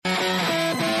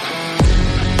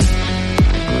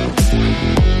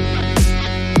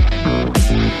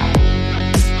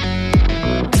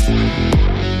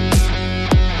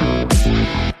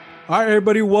All right,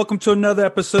 everybody, welcome to another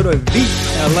episode of the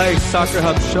LA Soccer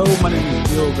Hub Show. My name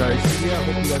is Gil Garcia. I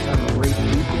hope you guys have a great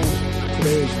weekend.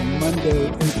 Today is Monday,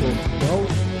 April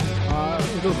 12th.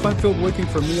 It was a fun-filled weekend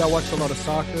for me. I watched a lot of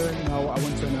soccer. I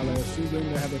went to an LAFC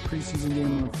game. They had a preseason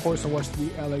game. And of course, I watched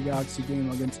the LA Galaxy game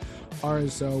against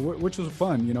RSL, which was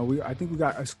fun. I think we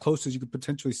got as close as you could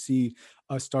potentially see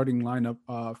a starting lineup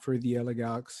for the LA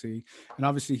Galaxy. And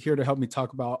obviously here to help me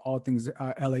talk about all things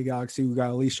LA Galaxy, we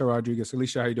got Alicia Rodriguez.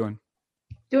 Alicia, how you doing?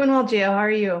 Doing well, Gio. How are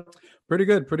you? Pretty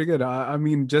good.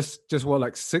 Just what,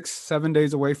 like 6-7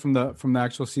 days away from the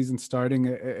actual season starting.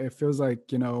 It feels like,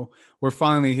 we're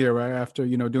finally here, right? After,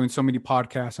 doing so many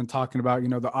podcasts and talking about,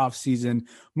 the off season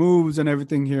moves and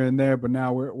everything here and there. But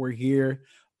now we're here,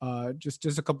 just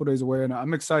a couple of days away. And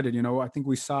I'm excited. I think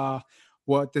we saw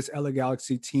what this LA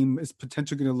Galaxy team is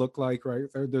potentially going to look like, right?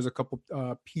 There's a couple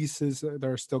pieces that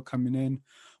are still coming in.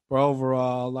 But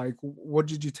overall, like, what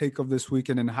did you take of this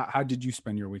weekend and how did you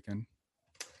spend your weekend?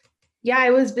 Yeah,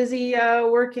 I was busy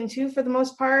working too for the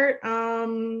most part.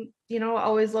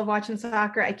 Always love watching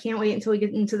soccer. I can't wait until we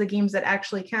get into the games that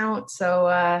actually count.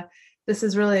 So this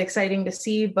is really exciting to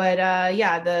see. But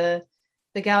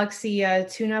the Galaxy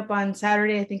tune-up on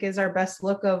Saturday, I think, is our best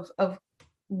look of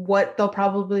what they'll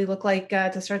probably look like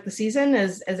to start the season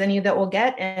as any that we'll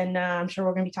get. And I'm sure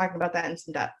we're going to be talking about that in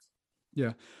some depth.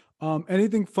 Yeah.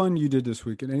 Anything fun you did this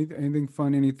weekend? Anything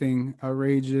fun? Anything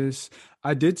outrageous?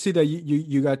 I did see that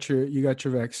you got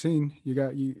your vaccine.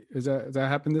 Is that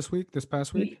happened this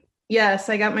past week? Yes,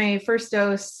 I got my first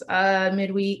dose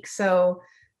midweek, so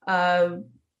a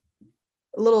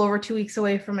little over 2 weeks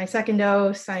away from my second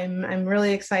dose. I'm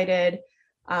really excited.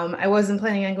 I wasn't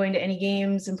planning on going to any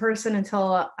games in person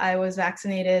until I was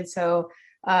vaccinated, so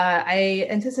I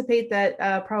anticipate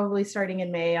that probably starting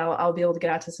in May, I'll be able to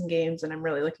get out to some games, and I'm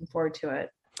really looking forward to it.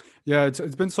 Yeah, it's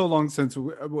been so long since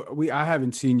I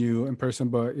haven't seen you in person,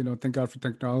 but thank God for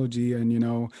technology. And I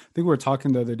think we were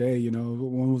talking the other day.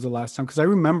 When was the last time? Because I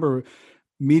remember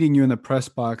meeting you in the press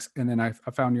box, and then I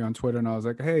found you on Twitter, and I was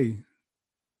like, hey,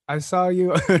 I saw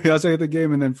you. I saw you at the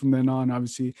game, and then from then on,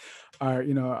 obviously,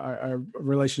 our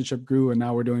relationship grew, and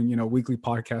now we're doing weekly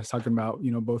podcasts talking about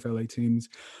both LA teams.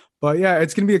 But yeah,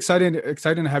 it's gonna be exciting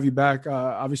to have you back.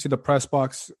 Obviously, the press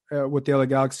box with the LA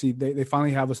Galaxy, they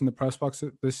finally have us in the press box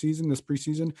this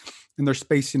preseason, and they're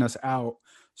spacing us out.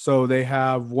 So they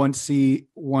have one seat.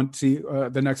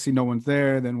 The next seat, no one's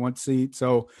there. Then one seat.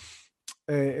 So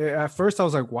at first I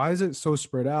was like, why is it so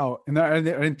spread out? And I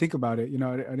didn't think about it.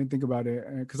 I didn't think about it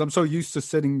because I'm so used to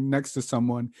sitting next to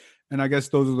someone. And I guess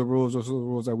those are the rules. Those are the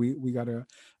rules that we got to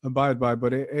abide by.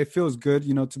 But it feels good,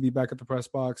 to be back at the press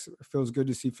box. It feels good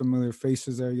to see familiar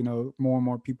faces there. More and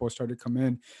more people started to come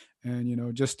in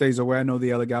and, just stays away. I know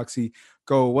the LA Galaxy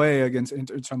go away against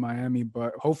Inter Miami,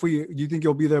 but hopefully you think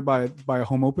you'll be there by a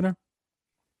home opener?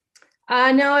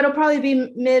 No, it'll probably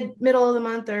be middle of the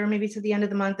month or maybe to the end of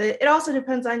the month. It also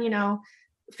depends on,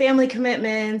 family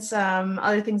commitments,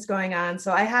 other things going on.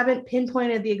 So I haven't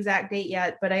pinpointed the exact date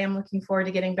yet, but I am looking forward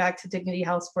to getting back to Dignity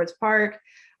Health Sports Park.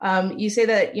 You say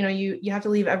that, you have to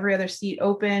leave every other seat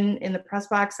open in the press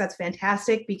box. That's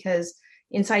fantastic because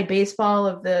inside baseball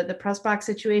of the press box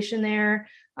situation there,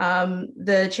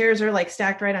 the chairs are like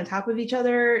stacked right on top of each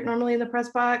other normally in the press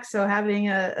box. So having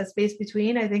a space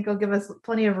between, I think will give us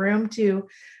plenty of room to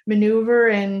maneuver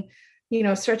and,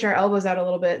 stretch our elbows out a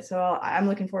little bit. So I'm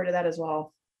looking forward to that as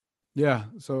well. Yeah.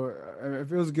 So it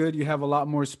feels good. You have a lot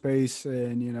more space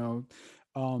and,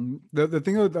 the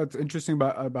thing that's interesting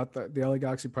about the LA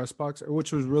Galaxy press box,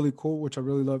 which was really cool, which I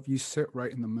really love, you sit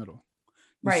right in the middle.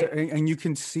 Right. And you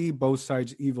can see both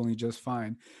sides evenly just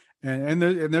fine. And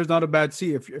there's not a bad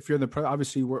seat if you're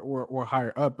obviously we're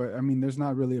higher up, but I mean there's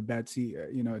not really a bad seat,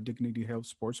 at Dignity Health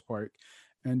Sports Park,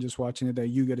 and just watching it that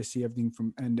you get to see everything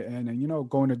from end to end, and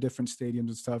going to different stadiums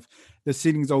and stuff. The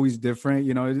seating is always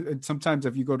different, sometimes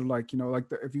if you go to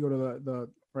if you go to the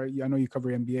right, I know you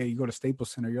cover NBA, you go to Staples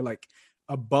Center, you're like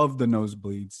above the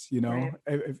nosebleeds, Right.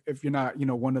 if you're not,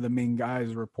 one of the main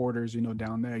guys, reporters,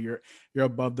 down there, you're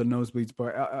above the nosebleeds.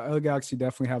 But LA Galaxy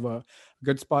definitely have a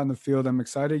good spot in the field. I'm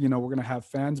excited. We're going to have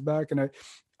fans back, and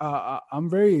I'm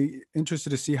very interested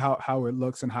to see how it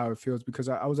looks and how it feels, because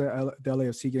I was at the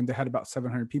LAFC game. They had about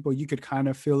 700 people. You could kind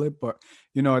of feel it, but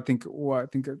I think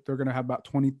they're going to have about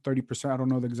 20-30%. I don't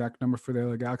know the exact number for the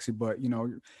LA Galaxy, but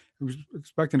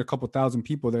expecting a couple thousand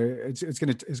people there. It's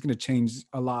gonna change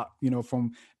a lot,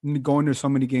 from going to so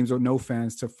many games with no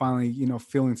fans to finally,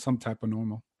 feeling some type of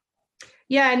normal.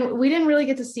 Yeah, and we didn't really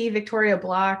get to see Victoria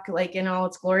Block like in all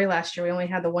its glory last year. We only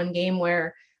had the one game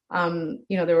where,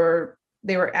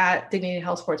 they were at Dignity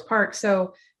Health Sports Park.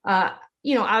 So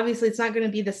obviously it's not going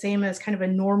to be the same as kind of a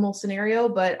normal scenario,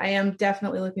 but I am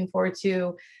definitely looking forward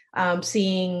to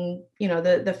seeing,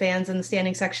 the fans in the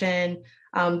standing section,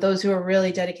 those who are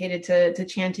really dedicated to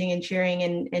chanting and cheering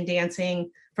and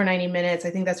dancing for 90 minutes. I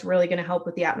think that's really going to help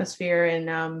with the atmosphere.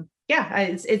 And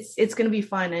it's going to be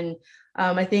fun. And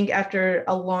I think after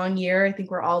a long year, I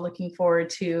think we're all looking forward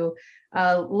to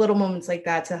little moments like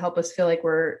that to help us feel like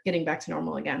we're getting back to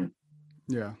normal again.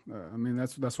 Yeah, I mean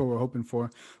that's what we're hoping for.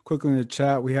 Quickly in the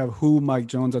chat, we have who Mike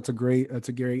Jones. That's a great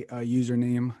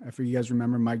username. If you guys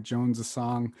remember Mike Jones, the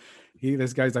song.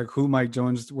 This guy's like who Mike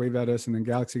Jones. Wave at us, and then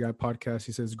Galaxy Guy podcast.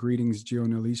 He says greetings, Gio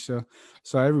and Alicia.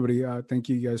 So everybody, thank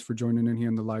you guys for joining in here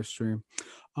in the live stream.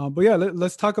 But yeah,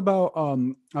 let's talk about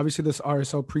obviously this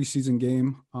RSL preseason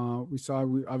game.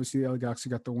 Obviously LA Galaxy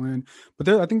got the win, but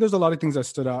I think there's a lot of things that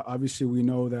stood out. Obviously, we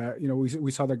know that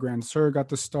we saw that Grandsir got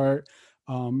the start.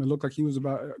 It looked like he was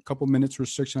about a couple minutes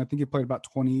restriction. I think he played about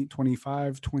 20,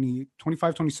 25, 20,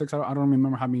 25, 26. I don't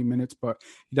remember how many minutes, but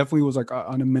he definitely was like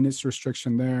on a minutes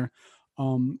restriction there.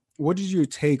 What did you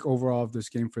take overall of this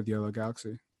game for the LA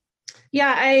Galaxy?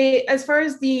 Yeah, as far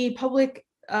as the public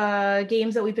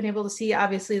games that we've been able to see,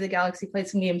 obviously the Galaxy played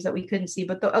some games that we couldn't see,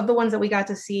 but of the ones that we got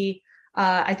to see,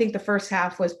 I think the first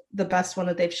half was the best one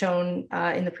that they've shown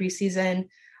in the preseason.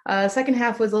 Second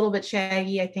half was a little bit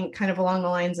shaggy, I think, kind of along the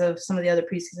lines of some of the other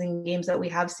preseason games that we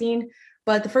have seen.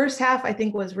 But the first half, I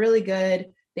think, was really good.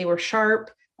 They were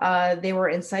sharp. They were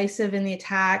incisive in the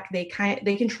attack. They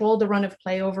controlled the run of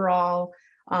play overall,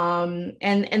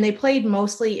 and they played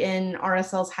mostly in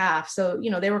RSL's half. So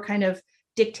they were kind of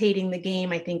dictating the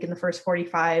game. I think in the first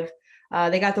 45,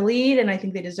 they got the lead, and I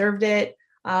think they deserved it.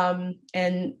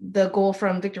 And the goal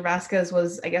from Victor Vasquez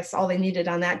was, I guess, all they needed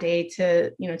on that day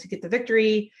to get the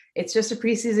victory. It's just a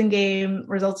preseason game.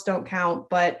 Results don't count,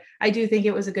 but I do think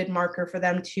it was a good marker for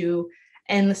them to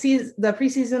end the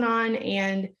preseason on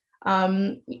and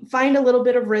find a little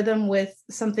bit of rhythm with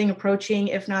something approaching,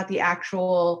 if not the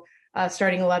actual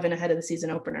starting 11 ahead of the season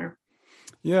opener.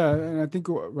 Yeah, and I think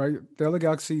right, the LA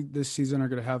Galaxy this season are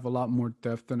going to have a lot more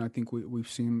depth than I think we've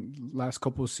seen last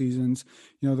couple of seasons.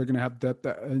 They're going to have depth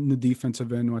in the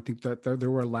defensive end. I think that they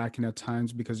were lacking at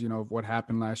times because of what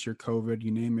happened last year, COVID, you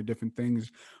name it, different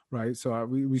things, right? So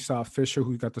we saw Fisher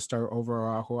who got to start over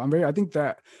Araujo. I think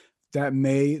that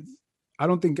may. I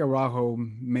don't think Araujo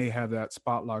may have that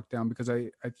spot locked down because I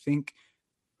think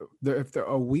if they're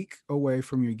a week away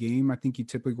from your game, I think you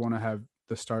typically want to have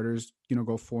the starters,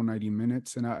 go full 90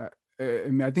 minutes. And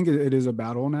I think it is a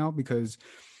battle now because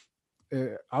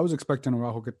I was expecting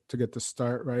Araujo to get the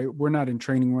start, right? We're not in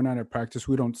training. We're not at practice.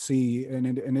 We don't see,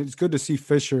 and it's good to see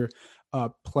Fisher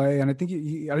play. And I think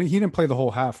he didn't play the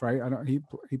whole half, right?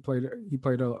 He played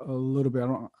a little bit. I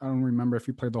don't remember if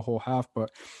he played the whole half,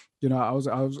 but I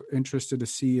was interested to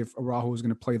see if Araujo was going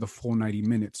to play the full 90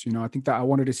 minutes. I think that I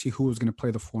wanted to see who was going to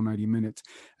play the full 90 minutes.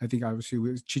 I think obviously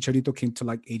Chicharito came to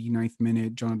like 89th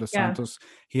minute. Jonah Dos Santos,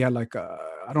 he had like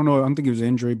I don't think it was an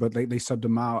injury, but they subbed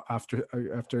him out after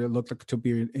it looked like to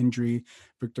be an injury.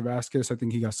 Victor Vasquez, I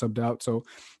think he got subbed out. So,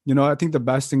 I think the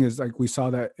best thing is like we saw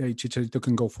that Chicharito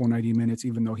can go full 90 minutes,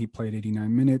 even though he played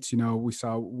 89 minutes. We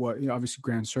saw what obviously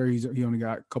Grandsir, he only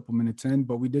got a couple minutes in,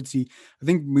 but we did see. I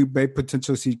think we may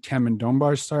potentially see Cameron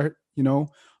Dunbar start.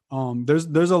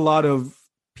 There's a lot of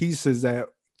pieces that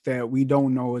we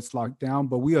don't know it's locked down,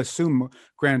 but we assume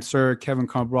Grandsir, Kevin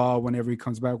Cabral, whenever he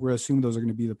comes back, we assume those are going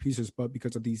to be the pieces. But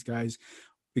because of these guys,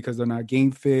 because they're not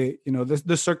game fit,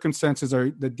 the circumstances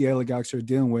that the LA Galaxy are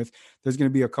dealing with, there's going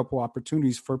to be a couple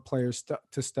opportunities for players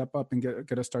to step up and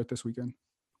get a start this weekend.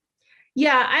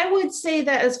 Yeah, I would say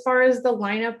that as far as the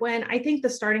lineup went, I think the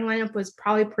starting lineup was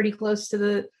probably pretty close to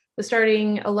the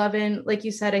starting 11. Like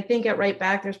you said, I think at right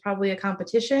back, there's probably a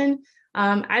competition.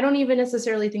 I don't even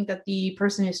necessarily think that the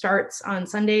person who starts on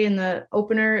Sunday in the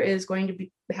opener is going to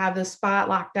have the spot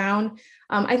locked down.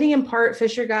 I think in part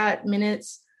Fisher got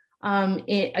minutes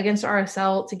against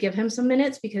RSL to give him some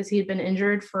minutes because he had been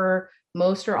injured for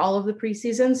most or all of the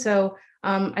preseason. So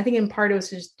I think in part it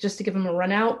was just to give him a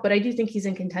run out, but I do think he's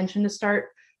in contention to start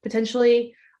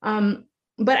potentially.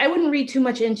 But I wouldn't read too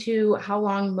much into how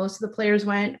long most of the players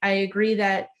went. I agree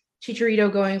that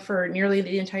Chicharito going for nearly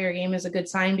the entire game is a good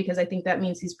sign because I think that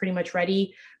means he's pretty much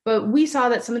ready. But we saw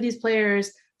that some of these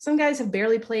players, some guys have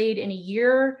barely played in a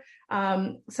year.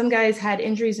 Some guys had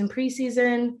injuries in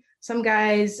preseason. Some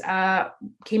guys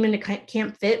came into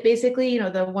camp fit, basically.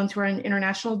 The ones who are on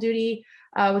international duty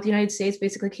with the United States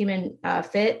basically came in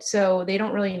fit. So they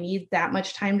don't really need that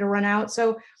much time to run out.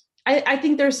 So I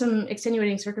think there's some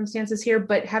extenuating circumstances here.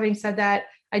 But having said that,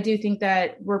 I do think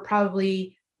that we're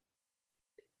probably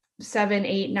 7,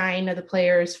 8, 9 of the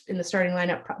players in the starting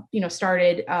lineup,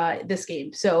 started this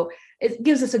game. So it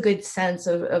gives us a good sense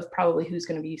of probably who's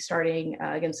going to be starting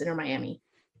against Inter Miami.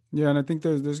 Yeah, and I think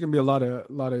there's going to be a lot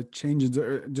of changes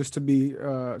just to be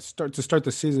start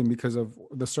the season because of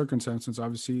the circumstances.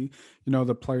 Obviously,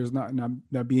 the players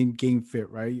not being game fit,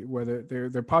 right? Whether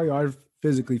they probably are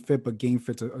physically fit, but game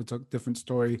fit's a different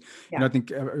story. Yeah. I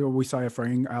think we saw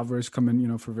Efrain Alvarez come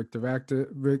in, for Victor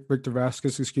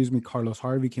Vasquez, excuse me. Carlos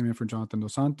Harvey came in for Jonathan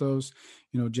Dos Santos.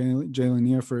 Jalen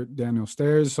Neer for Daniel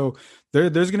Stairs. So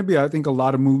there's going to be, I think, a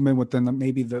lot of movement within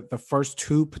maybe the first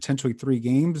two, potentially three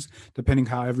games, depending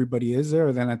how everybody is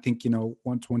there. Then I think,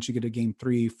 once you get to game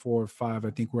 3, 4, 5, I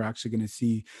think we're actually going to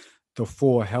see the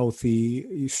full,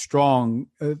 healthy, strong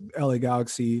LA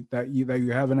Galaxy that you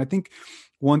have. And I think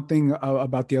one thing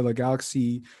about the LA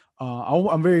Galaxy,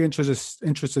 I'm very interested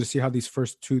to see how these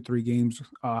first 2-3 games,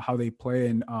 how they play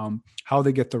and how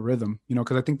they get the rhythm,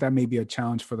 because I think that may be a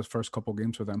challenge for the first couple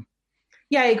games for them.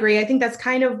 Yeah, I agree. I think that's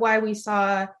kind of why we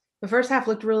saw the first half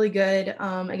looked really good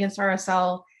against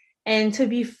RSL. And to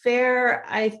be fair,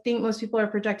 I think most people are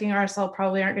projecting RSL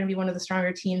probably aren't going to be one of the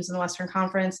stronger teams in the Western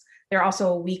Conference. They're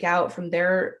also a week out from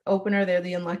their opener. They're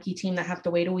the unlucky team that have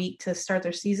to wait a week to start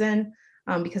their season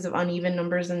because of uneven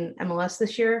numbers in MLS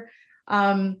this year.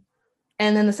 And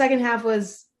then the second half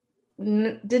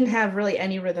didn't have really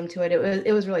any rhythm to it.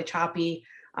 It was really choppy.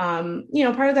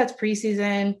 Part of that's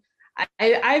preseason.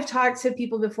 I've talked to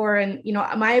people before, and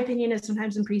my opinion is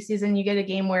sometimes in preseason you get a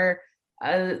game where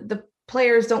the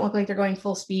players don't look like they're going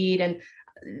full speed, and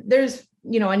there's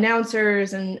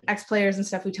announcers and ex-players and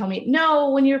stuff who tell me,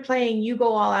 no, when you're playing you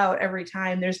go all out every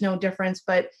time, there's no difference.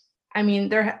 But I mean,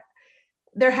 there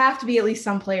have to be at least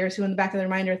some players who in the back of their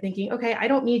mind are thinking, okay, I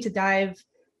don't need to dive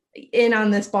in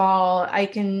on this ball, I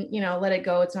can let it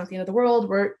go, it's not the end of the world,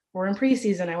 we're in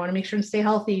preseason, I want to make sure and stay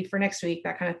healthy for next week,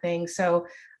 that kind of thing. So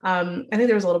I think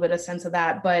there was a little bit of sense of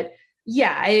that. But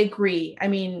yeah, I agree. I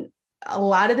mean, a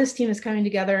lot of this team is coming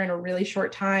together in a really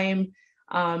short time.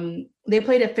 They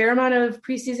played a fair amount of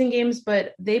preseason games,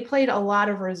 but they played a lot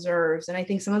of reserves. And I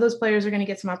think some of those players are going to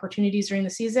get some opportunities during the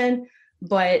season,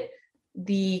 but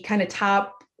the kind of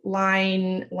top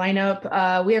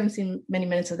lineup, we haven't seen many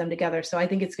minutes of them together. So I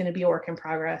think it's going to be a work in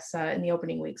progress in the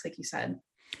opening weeks, like you said.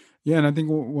 Yeah, and I think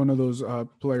one of those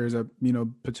players that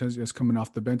potentially is coming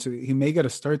off the bench, he may get a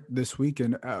start this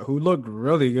weekend. Who looked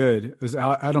really good is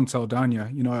Adam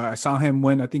Saldana. I saw him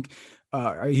win. I think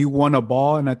he won a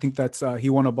ball, and I think that's he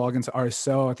won a ball against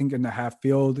RSL. I think in the half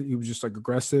field, he was just like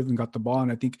aggressive and got the ball,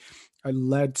 and I think it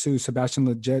led to Sebastian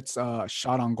Leget's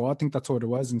shot on goal. I think that's what it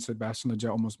was, and Sebastian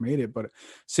Leget almost made it. But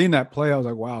seeing that play, I was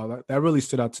like, wow, that really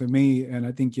stood out to me. And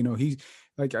I think he's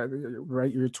like,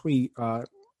 right, your tweet.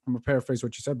 I'm gonna paraphrase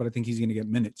what you said, but I think he's going to get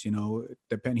minutes.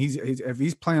 If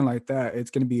he's playing like that,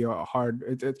 it's going to be a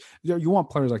hard. You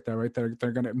want players like that, right? They're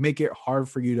going to make it hard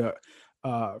for you to,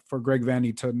 for Greg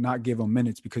Vanney to not give him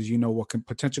minutes because what can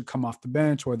potentially come off the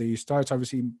bench. Whether he starts,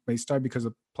 obviously he may start because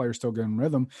the player's still getting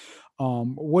rhythm.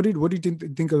 What do you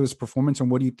think of his performance, and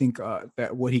what do you think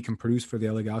that what he can produce for the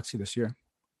LA Galaxy this year?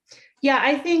 Yeah,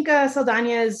 I think Saldana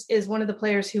is one of the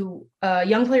players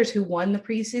young players who won the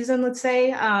preseason. Let's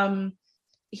say.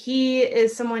 He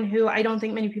is someone who I don't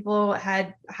think many people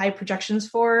had high projections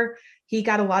for. He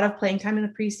got a lot of playing time in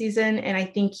the preseason, and I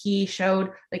think he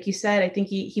showed, like you said, I think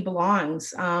he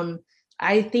belongs.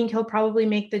 I think he'll probably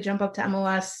make the jump up to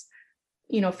MLS,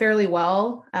 fairly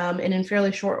well, and in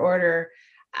fairly short order.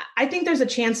 I think there's a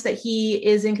chance that he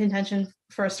is in contention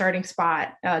for a starting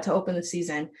spot to open the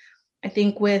season. I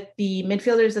think with the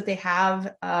midfielders that they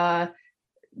have,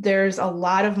 there's a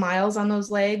lot of miles on those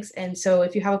legs. And so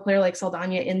if you have a player like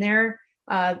Saldana in there,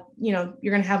 you're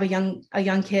going to have a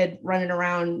young kid running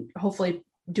around, hopefully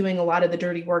doing a lot of the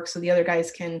dirty work so the other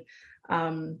guys can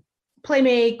play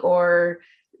make or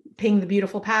ping the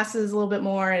beautiful passes a little bit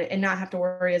more and not have to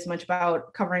worry as much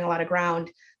about covering a lot of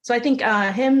ground. So I think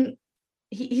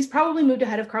he's probably moved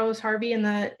ahead of Carlos Harvey in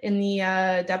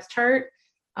the depth chart,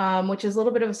 which is a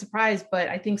little bit of a surprise, but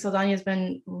I think Saldana has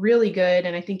been really good.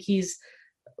 And I think he's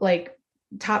like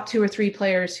top 2 or 3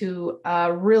 players who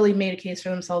really made a case for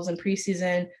themselves in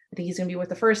preseason. I think he's going to be with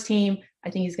the first team.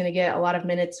 I think he's going to get a lot of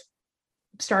minutes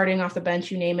starting off the bench,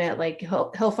 you name it. Like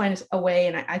he'll find a way,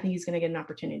 and I think he's going to get an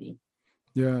opportunity.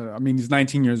 Yeah, I mean he's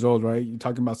 19 years old, right? You're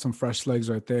talking about some fresh legs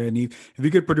right there, and if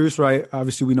he could produce right,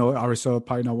 obviously we know RSL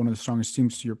probably not one of the strongest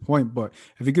teams to your point, but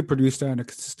if he could produce that on a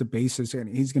consistent basis, and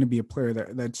he's going to be a player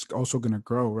that's also going to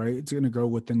grow, right? It's going to grow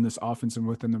within this offense and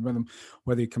within the rhythm,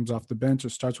 whether he comes off the bench or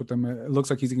starts with them. It looks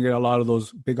like he's going to get a lot of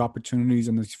those big opportunities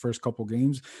in these first couple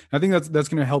games. I think that's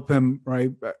going to help him,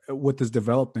 right, with his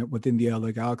development within the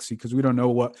LA Galaxy because we don't know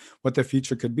what the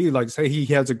future could be. Like, say he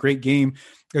has a great game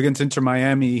against Inter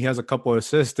Miami, he has a couple of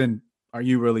assists, and are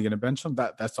you really going to bench him?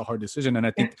 That's a hard decision, and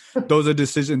I think those are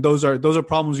decisions. Those are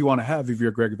problems you want to have if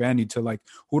you're Greg Vanny to like,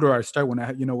 who do I start when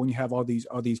when you have all these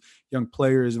young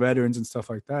players, veterans, and stuff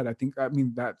like that.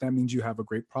 I means you have a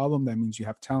great problem. That means you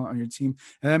have talent on your team,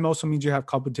 and that also means you have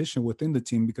competition within the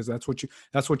team because that's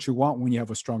what you want when you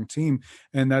have a strong team.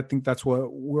 And I think that's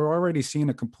what we're already seeing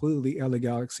a completely LA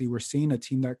Galaxy. We're seeing a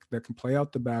team that can play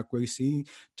out the back. We see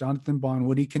Jonathan Bond,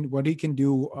 what he can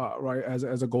do right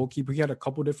as a goalkeeper. He had a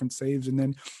couple different saves, and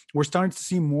then we're starting to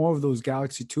see more of those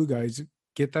Galaxy 2 guys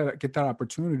get that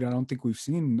opportunity that I don't think we've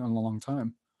seen in a long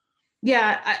time.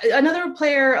 Yeah, another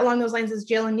player along those lines is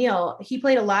Jalen Neal. He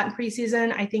played a lot in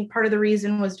preseason. I think part of the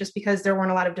reason was just because there weren't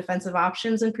a lot of defensive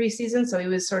options in preseason, so he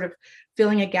was sort of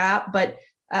filling a gap. But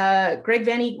Greg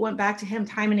Vanny went back to him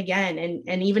time and again,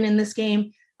 and even in this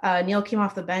game, Neal came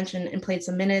off the bench and played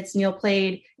some minutes. Neal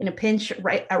played in a pinch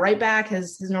at right back.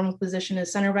 His normal position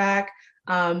is center back.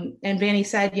 And Vanny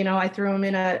said, I threw him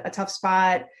in a tough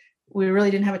spot. We really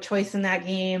didn't have a choice in that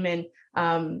game, and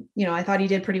I thought he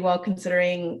did pretty well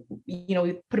considering,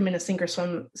 we put him in a sink or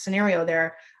swim scenario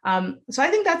there. So I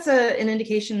think that's an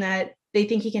indication that they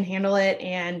think he can handle it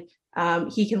and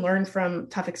he can learn from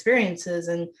tough experiences.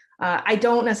 And I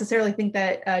don't necessarily think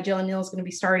that Jalen Neal is going to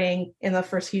be starting in the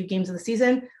first few games of the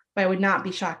season, but I would not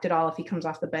be shocked at all if he comes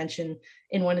off the bench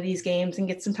in one of these games and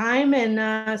gets some time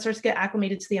and starts to get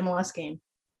acclimated to the MLS game.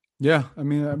 Yeah,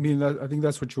 I think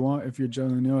that's what you want if you're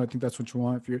Jalen Neal. I think that's what you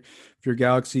want if you're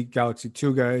Galaxy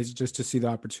 2 guys, just to see the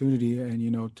opportunity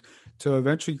and to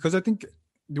eventually, because I think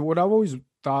what I've always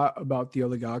thought about the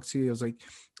LA Galaxy is like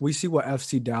we see what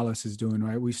FC Dallas is doing,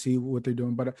 right? We see what they're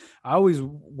doing, but I always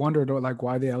wondered like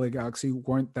why the LA Galaxy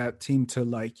weren't that team to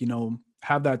like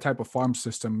have that type of farm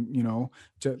system,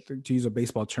 to use a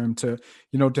baseball term, to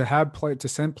have to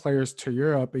send players to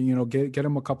Europe and get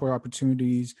them a couple of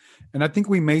opportunities. And I think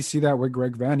we may see that with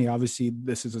Greg Vanny. Obviously,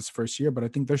 this is his first year, but I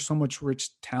think there's so much rich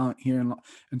talent here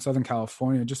in Southern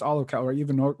California, just all of Cal, or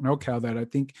even NorCal, that I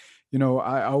think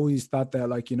I always thought that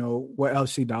like what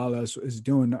LC Dallas is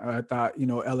doing, I thought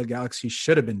LA Galaxy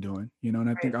should have been doing, and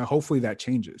I think hopefully that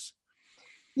changes.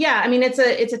 Yeah, I mean it's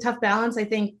a tough balance. I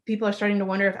think people are starting to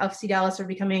wonder if FC Dallas are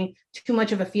becoming too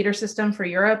much of a feeder system for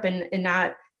Europe and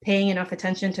not paying enough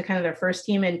attention to kind of their first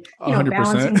team and 100%.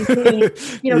 balancing between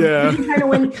Yeah. trying to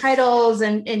win titles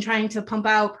and trying to pump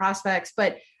out prospects.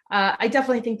 But I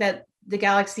definitely think that the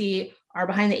Galaxy are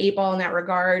behind the eight ball in that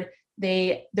regard.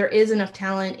 There is enough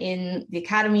talent in the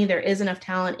academy. There is enough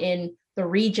talent in the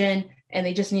region, and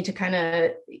they just need to kind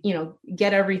of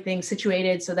get everything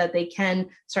situated so that they can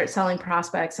start selling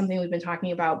prospects, something we've been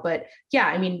talking about. But yeah,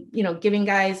 I mean, giving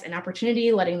guys an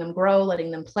opportunity, letting them grow,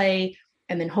 letting them play,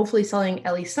 and then hopefully selling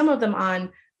at least some of them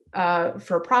on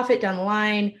for profit down the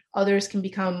line. Others can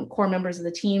become core members of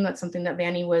the team. That's something that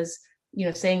Vanny was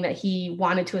saying that he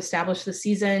wanted to establish this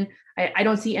season. I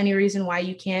don't see any reason why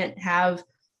you can't have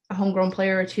a homegrown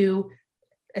player or two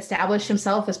establish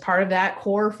himself as part of that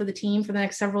core for the team for the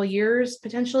next several years,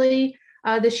 potentially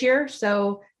this year.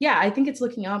 So yeah, I think it's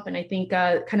looking up. And I think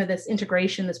kind of this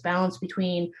integration, this balance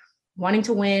between wanting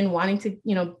to win, wanting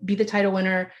to, be the title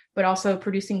winner, but also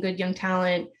producing good young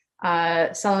talent,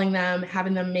 selling them,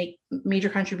 having them make major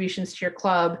contributions to your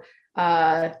club.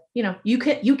 You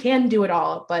can do it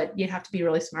all, but you have to be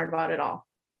really smart about it all.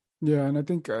 Yeah, and I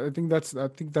think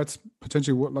that's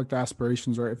potentially what like the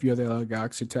aspirations are if you're the LA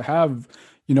Galaxy to have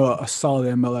a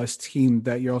solid MLS team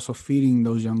that you're also feeding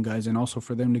those young guys and also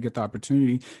for them to get the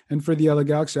opportunity and for the LA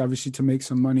Galaxy obviously to make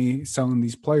some money selling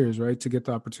these players, right, to get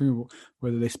the opportunity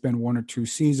whether they spend 1 or 2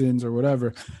 seasons or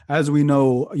whatever. As we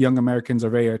know, young Americans are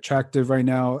very attractive right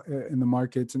now in the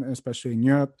markets and especially in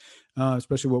Europe.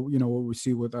 Especially what we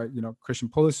see with Christian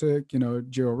Pulisic,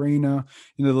 Gio Reyna,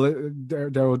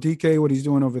 Daryl DK, what he's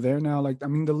doing over there now. Like, I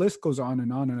mean, the list goes on,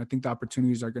 and I think the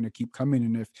opportunities are going to keep coming.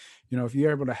 And if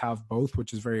you're able to have both,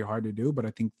 which is very hard to do, but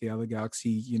I think the LA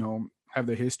Galaxy, have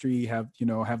the history, have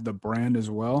the brand as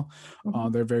well.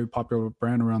 They're a very popular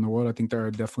brand around the world. I think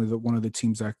they're definitely one of the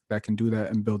teams that can do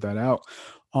that and build that out.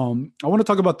 I want to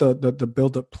talk about the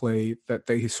build-up play that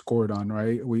they scored on,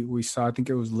 right? We saw, I think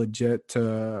it was legit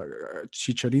to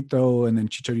Chicharito, and then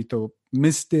Chicharito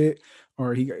missed it,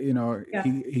 or he, Yeah.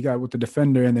 he got with the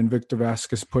defender, and then Victor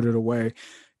Vasquez put it away.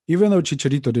 Even though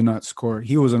Chicharito did not score,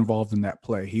 he was involved in that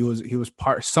play. He was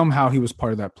part somehow he was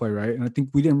part of that play, right? And I think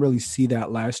we didn't really see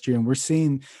that last year, and we're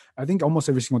seeing, I think almost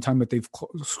every single time that they've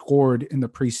scored in the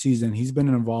preseason, he's been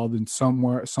involved in some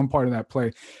part of that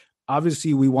play.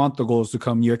 Obviously, we want the goals to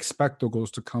come. You expect the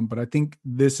goals to come, but I think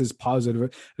this is positive.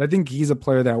 And I think he's a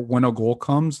player that when a goal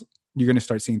comes, you're going to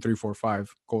start seeing 3, 4,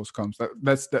 5 goals comes.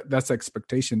 That's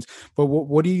expectations. But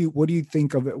what do you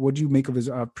think of it? What do you make of his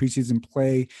preseason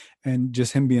play and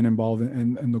just him being involved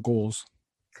in the goals?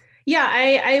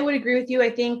 Yeah, I would agree with you. I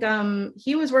think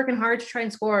he was working hard to try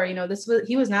and score.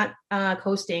 He was not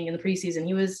coasting in the preseason.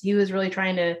 He was really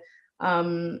trying to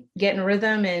get in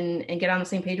rhythm and get on the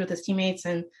same page with his teammates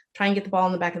and try and get the ball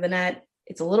in the back of the net.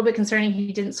 It's a little bit concerning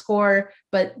he didn't score,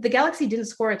 but the Galaxy didn't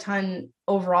score a ton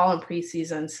overall in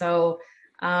preseason. So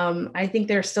I think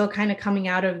they're still kind of coming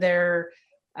out of their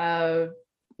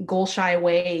goal shy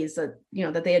ways that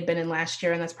they had been in last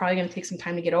year, and that's probably going to take some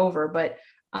time to get over. But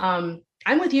I'm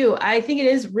with you. I think it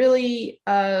is really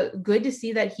good to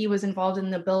see that he was involved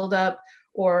in the buildup,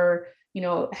 or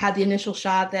had the initial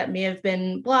shot that may have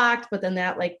been blocked, but then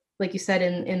that, like you said,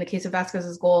 in the case of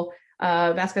Vasquez's goal,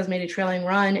 Vasquez made a trailing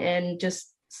run and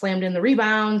just slammed in the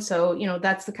rebound. So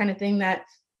that's the kind of thing that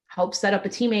helps set up a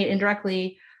teammate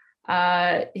indirectly.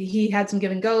 He had some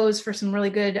give and goes for some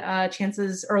really good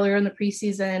chances earlier in the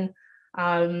preseason.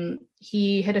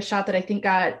 He hit a shot that I think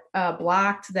got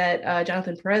blocked that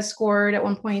Jonathan Perez scored at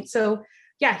one point. So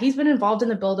yeah, he's been involved in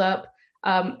the buildup.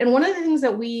 And one of the things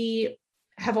that we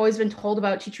have always been told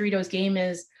about Chicharito's game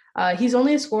is he's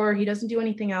only a scorer. He doesn't do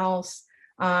anything else.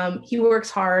 He works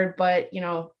hard, but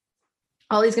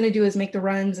all he's going to do is make the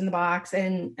runs in the box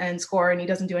and score, and he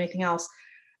doesn't do anything else.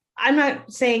 I'm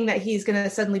not saying that he's going to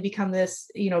suddenly become this,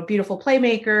 beautiful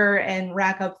playmaker and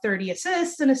rack up 30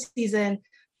 assists in a season.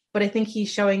 But I think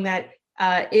he's showing that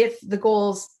if the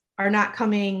goals are not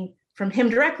coming from him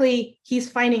directly, he's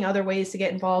finding other ways to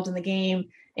get involved in the game.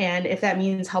 And if that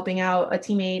means helping out a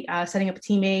teammate, setting up a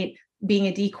teammate, being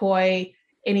a decoy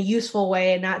in a useful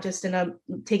way and not just in a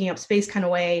taking up space kind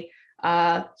of way,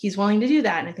 he's willing to do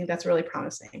that. And I think that's really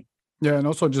promising. Yeah, and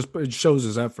also just it shows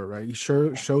his effort, right? He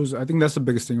sure shows. I think that's the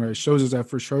biggest thing, right? It shows his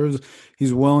effort, shows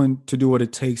he's willing to do what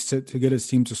it takes to get his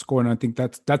team to score, and I think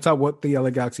that's how what the LA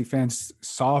Galaxy fans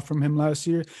saw from him last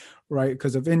year, right?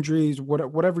 Because of injuries,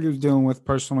 whatever he was dealing with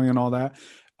personally and all that.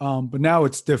 But now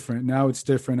it's different. Now it's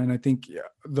different, and I think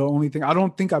the only thing I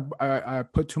don't think I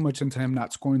put too much into him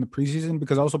not scoring the preseason,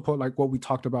 because I also put like what we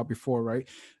talked about before, right?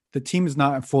 The team is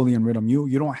not fully in rhythm.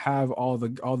 You don't have all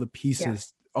the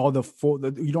pieces. All the full,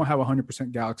 you don't have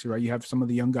 100% Galaxy, right? You have some of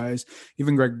the young guys.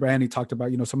 Even Greg Brandy talked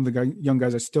about, some of the young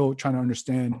guys are still trying to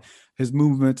understand his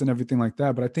movements and everything like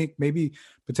that. But I think maybe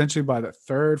potentially by the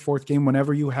third, fourth game,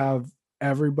 whenever you have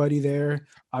everybody there,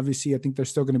 obviously I think there's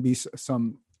still going to be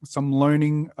some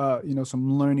learning,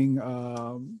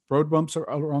 road bumps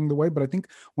along the way. But I think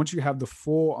once you have the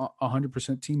full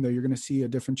 100% team there, you're going to see a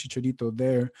different Chicharito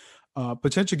there.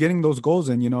 Potentially getting those goals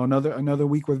in, another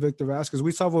week with Victor Vasquez.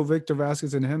 We saw with Victor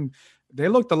Vasquez and him, they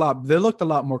looked a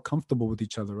lot more comfortable with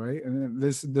each other, right? And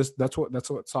that's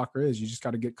what soccer is. You just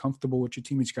got to get comfortable with your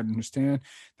teammates. You got to understand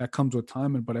that comes with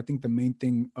time. But I think the main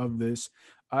thing of this,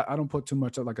 I don't put too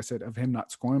much, like I said, of him not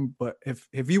scoring. But if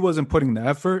he wasn't putting the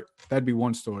effort, that'd be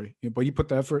one story. But he put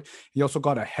the effort. He also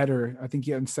got a header. I think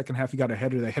in the second half, he got a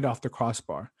header that hit off the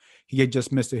crossbar. He had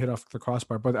just missed a hit off the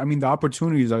crossbar. But I mean, the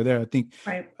opportunities are there. I think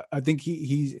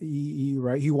he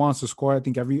right. He wants to score. I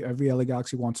think every LA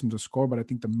Galaxy wants him to score. But I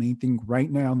think the main thing right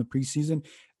now in the preseason,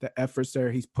 the efforts there,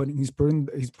 he's putting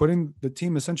the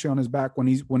team essentially on his back when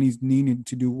he's needing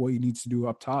to do what he needs to do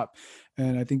up top.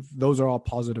 And I think those are all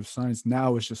positive signs.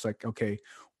 Now it's just like, okay,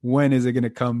 when is it going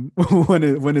to come? when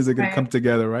is it going to come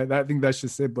together? Right. I think that's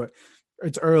just it. But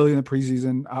it's early in the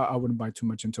preseason. I wouldn't buy too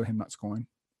much into him not scoring.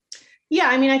 Yeah,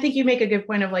 I mean, I think you make a good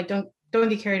point of like, don't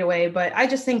get carried away. But I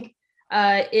just think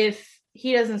if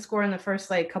he doesn't score in the first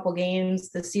couple games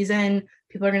this season,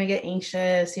 people are going to get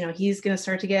anxious. He's going to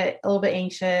start to get a little bit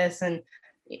anxious, and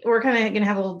we're kind of going to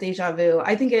have a little deja vu.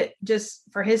 I think it just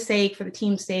for his sake, for the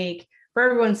team's sake, for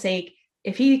everyone's sake,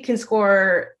 if he can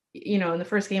score, in the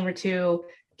first game or two,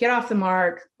 get off the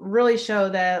mark, really show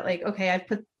that okay, I've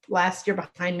put last year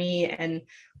behind me and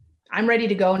I'm ready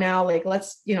to go now.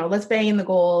 Let's bang in the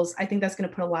goals. I think that's going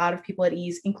to put a lot of people at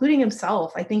ease, including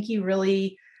himself. I think he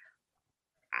really,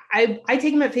 I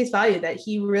take him at face value that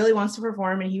he really wants to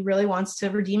perform and he really wants to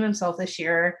redeem himself this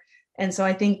year. And so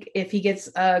I think if he gets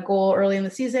a goal early in the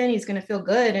season, he's going to feel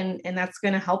good, and that's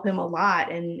going to help him a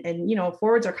lot. And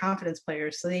forwards are confidence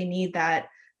players, so they need that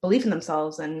belief in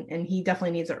themselves, and he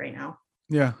definitely needs it right now.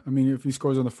 Yeah, I mean, if he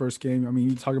scores on the first game, I mean,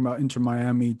 you're talking about Inter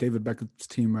Miami, David Beckham's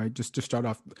team, right? Just start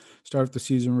off the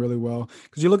season really well.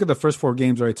 Because you look at the first four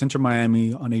games, right? It's Inter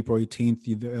Miami on April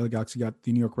 18th. The LA Galaxy got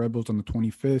the New York Red Bulls on the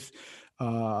 25th.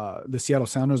 The Seattle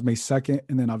Sounders May 2nd,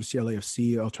 and then obviously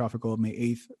LAFC El Tráfico May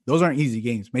 8th. Those aren't easy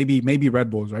games. Maybe Red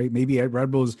Bulls, right? Maybe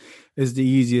Red Bulls is the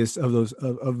easiest of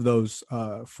those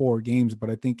four games, but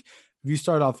I think if you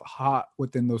start off hot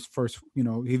within those first,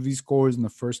 if he scores in the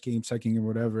first game, second game,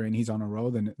 whatever, and he's on a roll,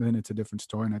 then it's a different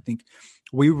story. And I think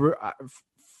we were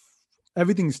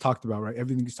everything's talked about, right?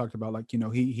 Everything's talked about, like,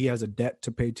 he has a debt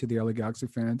to pay to the LA Galaxy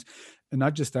fans, and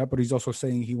not just that, but he's also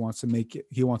saying he wants to make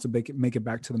it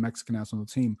back to the Mexican national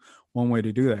team. One way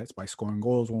to do that is by scoring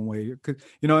goals. One way,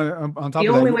 on top The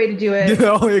of only that, way to do it.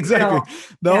 exactly. No.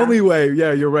 The Yeah. only way,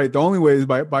 yeah, you're right. The only way is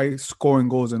by scoring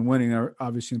goals and winning,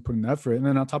 obviously, and putting effort. And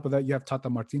then on top of that, you have Tata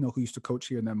Martino, who used to coach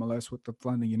here in the MLS with the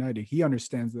Atlanta United. He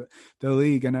understands the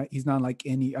league, and he's not like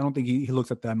I don't think he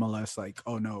looks at the MLS like,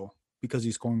 oh no, because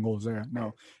he's scoring goals there.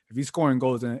 No, if he's scoring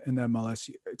goals in the MLS,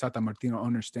 Tata Martino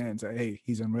understands that, hey,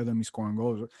 he's in rhythm, he's scoring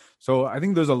goals. So I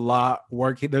think there's a lot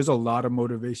there's a lot of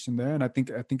motivation there, and I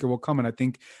think it will come. And I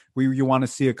think you want to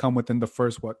see it come within the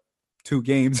first two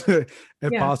games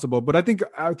if possible. But I think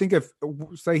if,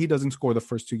 say, he doesn't score the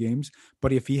first two games,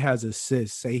 but if he has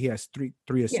assists, say he has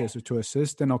three assists or two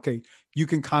assists, then okay, you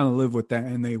can kind of live with that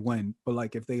and they win. But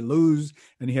like if they lose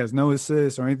and he has no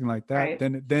assists or anything like that,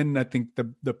 then I think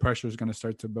the pressure is going to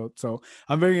start to build. So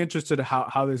I'm very interested in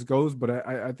how this goes, but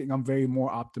I think I'm very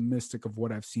more optimistic of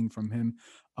what I've seen from him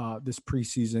this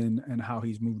preseason and how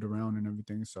he's moved around and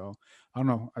everything. So I don't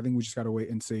know. I think we just got to wait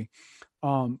and see.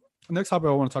 Next topic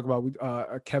I want to talk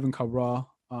about, Kevin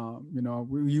Cabral.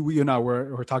 We and I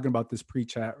we're talking about this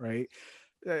pre-chat, right?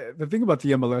 The thing about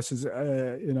the MLS is,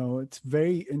 it's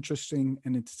very interesting,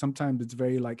 and sometimes it's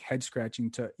very like head scratching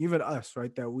to even us,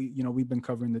 right? That we've been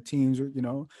covering the teams, you've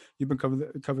been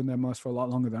covering the MLS for a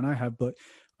lot longer than I have, but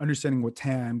understanding what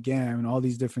TAM, GAM, and all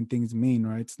these different things mean,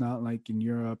 right? It's not like in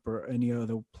Europe or any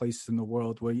other place in the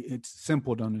world where it's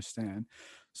simple to understand.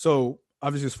 So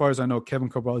obviously, as far as I know, Kevin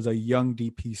Cabral is a young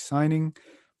DP signing.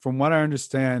 From what I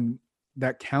understand,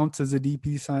 that counts as a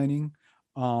DP signing.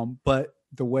 But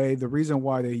the reason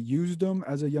why they used him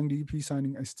as a young DP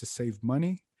signing is to save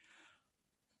money.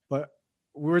 But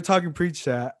we were talking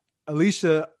pre-chat.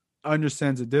 Alicia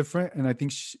understands it different, and I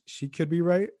think she could be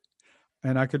right,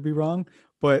 and I could be wrong.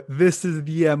 But this is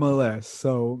the MLS,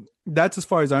 so that's as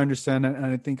far as I understand it. And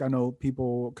I think I know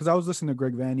people, because I was listening to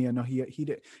Greg Vanney. I know he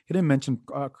didn't mention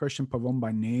Christian Pavón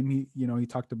by name. He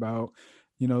talked about,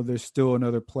 there's still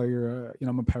another player. I'm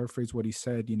gonna paraphrase what he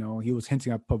said. He was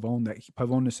hinting at Pavón, that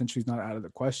Pavón essentially is not out of the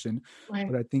question. Right.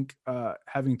 But I think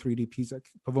having 3 DPs, like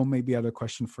Pavón may be out of the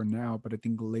question for now, but I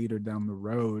think later down the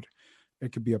road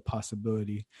it could be a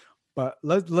possibility. But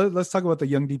let's talk about the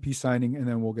young DP signing, and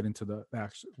then we'll get into the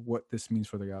what this means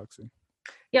for the Galaxy.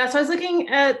 Yeah, so I was looking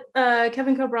at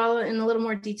Kevin Cabral in a little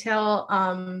more detail.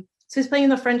 So he's playing in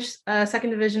the French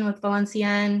second division with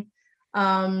Valenciennes.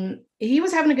 He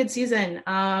was having a good season.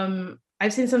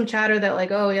 I've seen some chatter that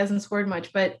like, oh, he hasn't scored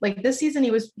much, but like this season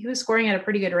he was scoring at a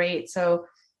pretty good rate. So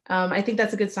I think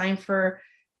that's a good sign for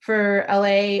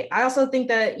LA. I also think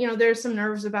that, there's some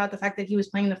nerves about the fact that he was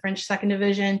playing in the French second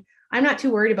division. I'm not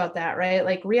too worried about that, right?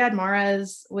 Like Riyad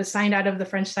Mahrez was signed out of the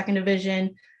French second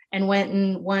division and went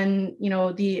and won,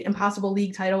 the impossible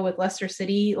league title with Leicester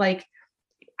City. Like,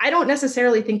 I don't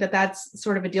necessarily think that that's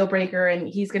sort of a deal breaker and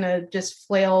he's going to just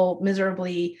flail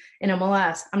miserably in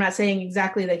MLS. I'm not saying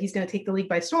exactly that he's going to take the league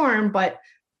by storm, but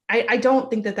I don't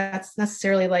think that that's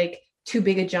necessarily like too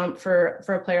big a jump for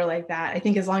a player like that. I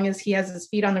think as long as he has his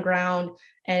feet on the ground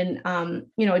and,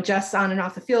 adjusts on and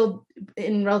off the field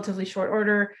in relatively short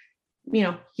order,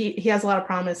 he has a lot of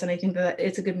promise, and I think that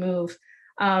it's a good move.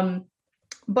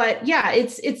 But yeah,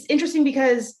 it's interesting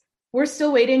because we're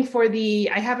still waiting for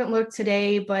I haven't looked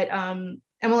today, but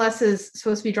MLS is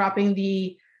supposed to be dropping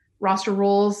the roster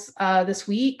rules this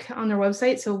week on their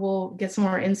website. So we'll get some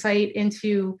more insight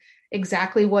into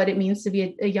exactly what it means to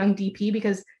be a young DP,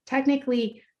 because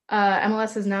technically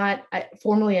MLS has not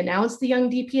formally announced the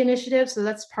young DP initiative. So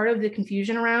that's part of the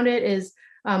confusion around it is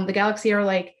the Galaxy are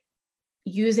like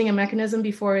using a mechanism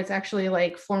before it's actually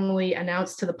like formally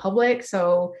announced to the public.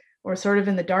 So we're sort of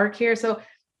in the dark here. So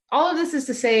all of this is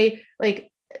to say, like,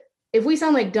 if we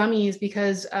sound like dummies,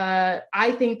 because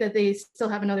I think that they still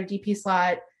have another DP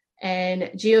slot and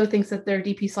Gio thinks that their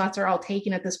DP slots are all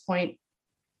taken at this point,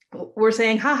 we're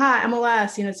saying, haha,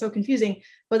 MLS, it's so confusing.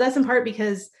 But that's in part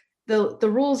because the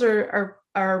rules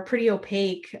are pretty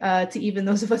opaque to even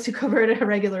those of us who cover it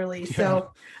regularly. Yeah.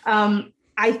 So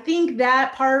I think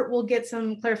that part will get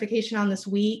some clarification on this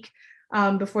week.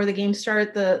 before the games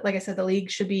start. Like I said, the league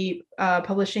should be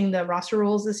publishing the roster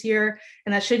rules this year,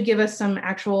 and that should give us some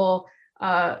actual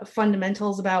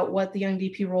fundamentals about what the young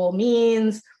DP role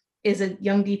means. Is a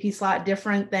young DP slot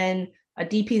different than a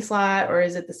DP slot, or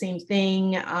is it the same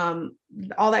thing?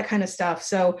 All that kind of stuff.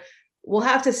 So we'll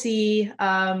have to see.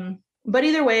 But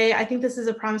either way, I think this is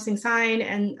a promising sign.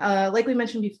 And like we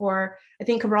mentioned before, I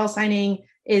think Cabral signing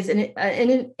is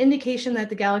an indication that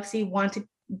the Galaxy want to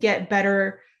get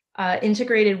better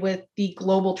integrated with the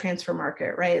global transfer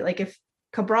market, right? Like if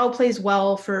Cabral plays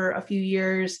well for a few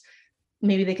years,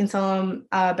 maybe they can sell him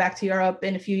back to Europe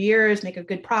in a few years, make a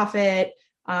good profit,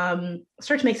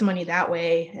 start to make some money that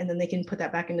way, and then they can put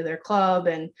that back into their club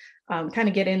and kind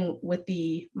of get in with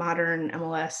the modern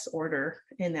MLS order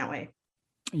in that way.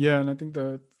 Yeah, and I think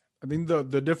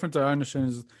the difference I understand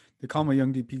is they call him a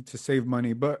young DP to save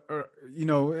money, but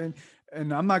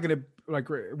and I'm not gonna like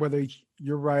whether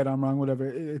you're right, I'm wrong, whatever.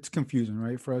 It's confusing,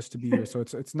 right, for us to be here. So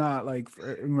it's not like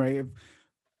right. If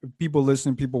people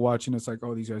listening, people watching, it's like,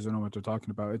 oh, these guys don't know what they're talking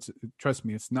about. Trust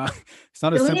me, it's not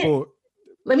a simple.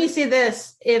 Let me say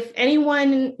this: if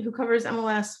anyone who covers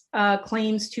MLS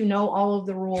claims to know all of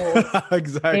the rules,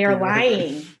 exactly, they are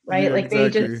lying, right? Yeah, like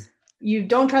exactly. You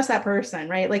don't trust that person,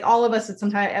 right? Like all of us at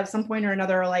some point or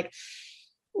another are like,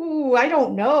 ooh, I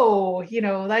don't know,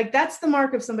 like that's the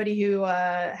mark of somebody who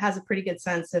has a pretty good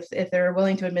sense if they're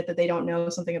willing to admit that they don't know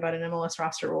something about an MLS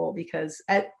roster rule, because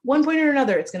at one point or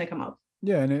another, it's going to come up.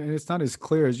 Yeah, and it's not as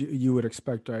clear as you would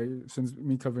expect, right? Since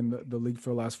me covering the league for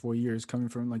the last 4 years, coming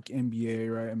from like NBA,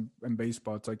 right, and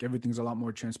baseball, it's like everything's a lot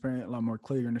more transparent, a lot more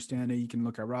clear. You understand it. You can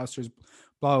look at rosters,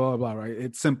 blah, blah, blah, right?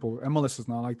 It's simple. MLS is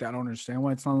not like that. I don't understand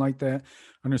why it's not like that.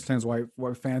 Understands why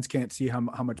fans can't see how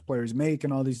much players make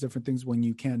and all these different things when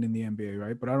you can in the NBA,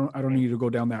 right? But I don't need to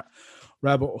go down that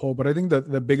rabbit hole. But I think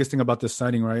that the biggest thing about this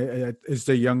signing, right, is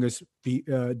the youngest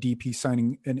DP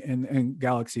signing in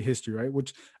Galaxy history, right?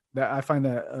 Which that I find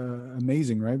that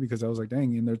amazing, right? Because I was like,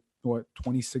 dang, in their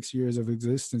 26 years of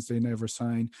existence, they never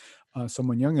signed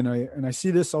someone young, and I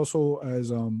see this also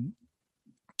as I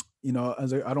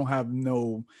don't have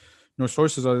no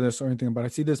sources of this or anything, but I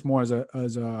see this more as a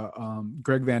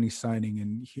Greg Vanney signing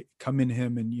and coming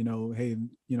him and hey,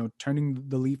 turning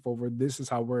the leaf over. This is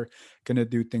how we're gonna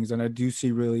do things, and I do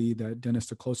see really that Dennis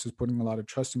DeClose is putting a lot of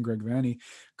trust in Greg Vanney,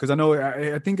 because I know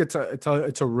I think it's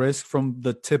a risk from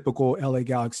the typical LA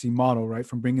Galaxy model, right?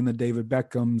 From bringing the David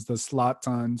Beckhams, the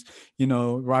Zlatans,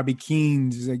 Robbie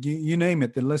Keanes, like you name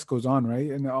it, the list goes on,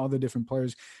 right? And all the different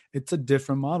players. It's a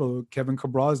different model. Kevin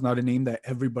Cabral is not a name that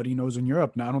everybody knows in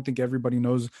Europe. Now, I don't think everybody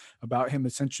knows about him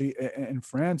essentially in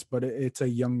France, but it's a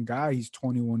young guy. He's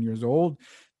 21 years old.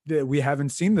 We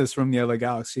haven't seen this from the LA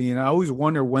Galaxy. And I always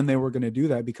wonder when they were going to do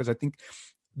that, because I think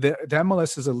the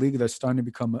MLS is a league that's starting to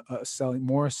become a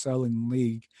selling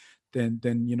league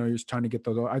than you're trying to get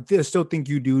those. I still think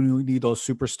you do need those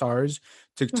superstars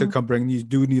to come bring. You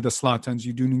do need the Zlatans,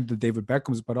 you do need the David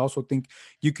Beckhams, but I also think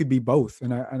you could be both.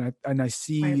 And I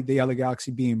see the LA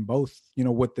Galaxy being both,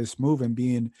 with this move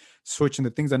and switching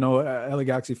the things. I know LA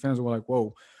Galaxy fans were like,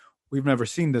 whoa, we've never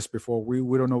seen this before.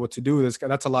 We don't know what to do with this guy.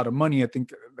 That's a lot of money. I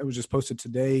think it was just posted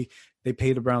today. They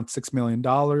paid around $6 million,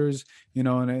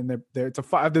 and it's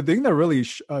the thing that really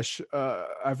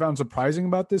I found surprising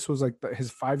about this was like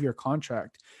his 5-year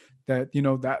contract. That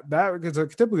that because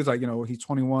typically it's like he's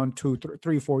 21, 2,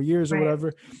 3, 4 years or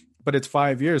whatever, but it's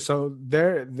 5 years. So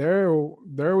they're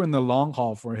in the long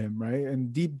haul for him, right?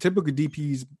 And typically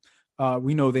DPs.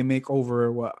 We know they make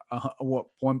over what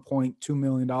 $1.2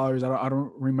 million. I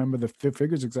don't remember the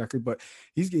figures exactly, but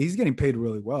he's getting paid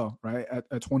really well, right?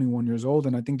 At 21 years old,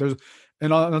 and I think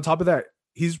and on top of that,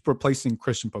 he's replacing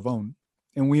Christian Pavone,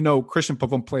 and we know Christian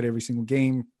Pavone played every single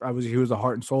game. He was the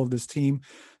heart and soul of this team,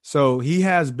 so he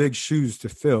has big shoes to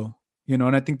fill.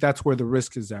 And I think that's where the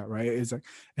risk is at, right? It's like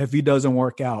if he doesn't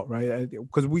work out, right?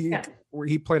 Because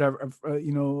he played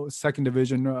second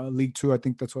division, League Two. I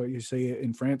think that's what you say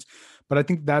in France. But I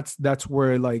think that's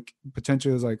where like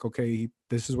potential is like, okay,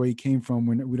 this is where he came from.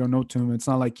 When we don't know to him, it's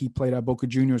not like he played at Boca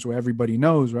Juniors where everybody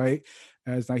knows, right?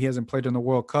 It's like he hasn't played in the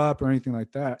World Cup or anything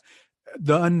like that.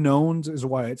 The unknowns is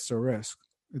why it's a risk.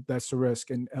 That's the risk,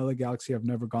 and LA Galaxy have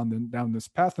never gone down this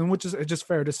path, and which is just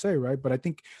fair to say, right? But I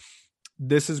think.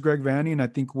 This is Greg Vanney, and I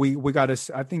think we got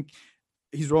to. I think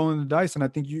he's rolling the dice, and I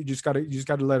think you just got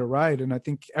to let it ride. And I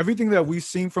think everything that we've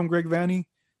seen from Greg Vanney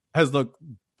has looked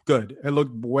good. It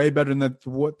looked way better than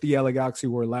what the LA Galaxy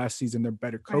were last season. They're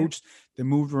better coached. They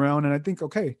moved around, and I think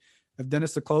okay, if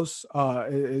Dennis DeClose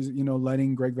is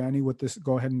letting Greg Vanney with this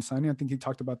go ahead and signing. I think he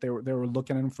talked about they were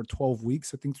looking at him for 12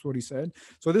 weeks. I think that's what he said.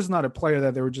 So this is not a player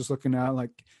that they were just looking at.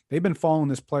 Like, they've been following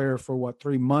this player for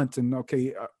 3 months, and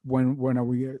okay, when are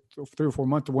we 3 or 4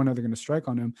 months? When are they going to strike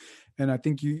on him? And I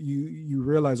think you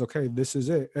realize, okay, this is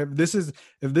it. If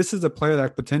this is a player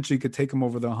that potentially could take him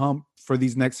over the hump for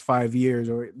these next 5 years,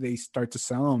 or they start to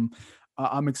sell him,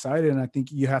 I'm excited. And I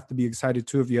think you have to be excited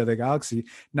too if you're the Galaxy.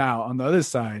 Now, on the other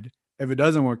side, if it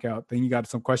doesn't work out, then you got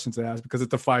some questions to ask because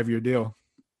it's a 5-year deal.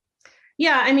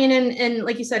 Yeah, I mean, and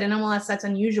like you said, in MLS, that's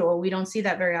unusual. We don't see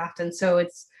that very often. So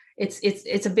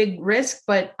it's a big risk,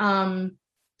 but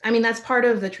I mean, that's part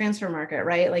of the transfer market,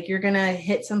 right? Like, you're going to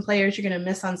hit some players, you're going to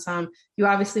miss on some. You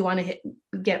obviously want to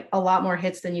get a lot more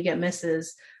hits than you get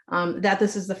misses. That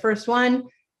this is the first one,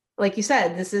 like you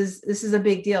said, this is a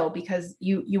big deal because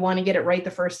you want to get it right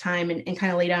the first time and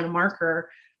kind of lay down a marker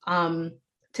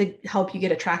to help you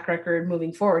get a track record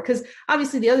moving forward. Because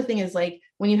obviously the other thing is, like,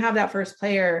 when you have that first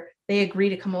player, they agree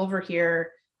to come over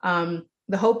here.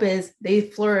 The hope is they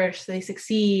flourish, they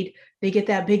succeed, they get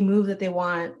that big move that they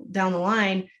want down the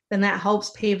line. Then that helps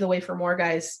pave the way for more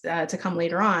guys to come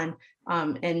later on.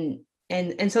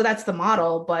 And so that's the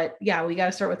model. But yeah, we got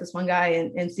to start with this one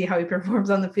guy and see how he performs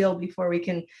on the field before we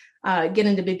can get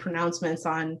into big pronouncements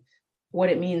on what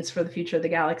it means for the future of the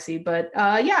Galaxy. But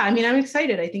yeah, I mean, I'm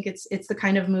excited. I think it's the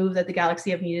kind of move that the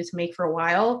Galaxy have needed to make for a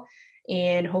while.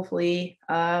 And hopefully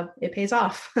it pays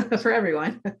off for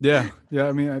everyone. Yeah.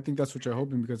 I mean, I think that's what you're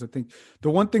hoping, because I think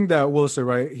the one thing that Will said,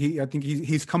 right? I think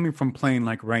he's coming from playing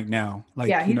like right now. Like,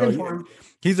 yeah, he's informed.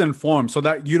 He's informed, so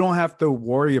that you don't have to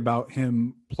worry about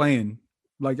him playing,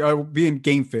 like being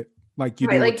game fit, like you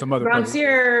do with some other players.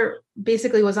 Grandsir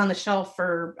basically was on the shelf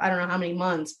for I don't know how many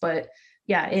months, but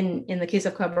yeah, in the case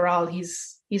of Cabral,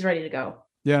 he's ready to go.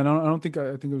 Yeah, and I think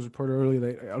it was reported earlier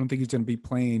that I don't think he's going to be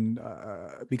playing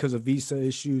because of visa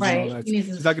issues. Right. And all that.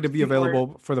 He's not going to be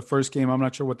available for the first game. I'm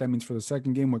not sure what that means for the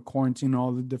second game with quarantine and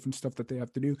all the different stuff that they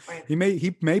have to do. Right.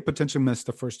 He may potentially miss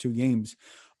the first 2 games.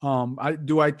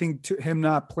 I think him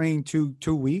not playing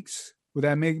two weeks, would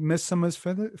that miss some of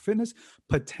his fitness?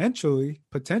 Potentially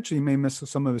may miss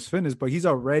some of his fitness, but he's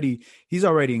already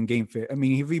in game fit. I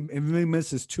mean, if he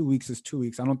misses 2 weeks, it's 2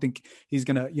 weeks. I don't think he's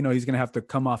gonna have to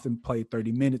come off and play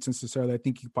 30 minutes necessarily. I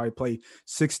think he probably play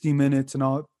 60 minutes and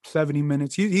all 70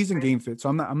 minutes. He's in game fit, so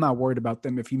I'm not worried about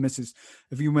them if he misses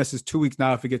 2 weeks.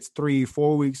 Now, if he gets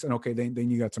 3-4 weeks, and okay, then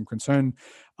you got some concern.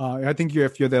 I think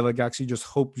if you're there, like, actually just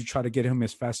hope you try to get him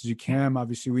as fast as you can.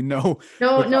 Obviously, we know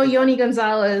no Yoni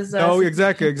Gonzalez. No,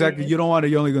 exactly. You don't want a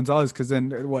Yoni Gonzalez because then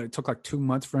it took like 2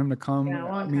 months for him to come. Yeah, a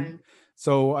long time.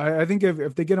 So I think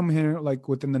if they get him here like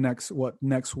within the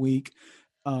next week,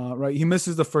 right? He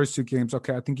misses the first 2 games.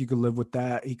 Okay, I think you could live with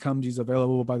that. He's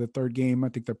available by the 3rd game. I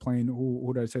think they're playing.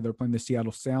 Who did I say? They're playing the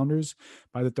Seattle Sounders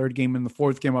by the 3rd game. In the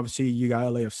 4th game, obviously you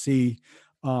got LAFC.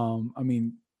 I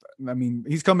mean,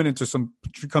 he's coming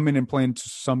and playing to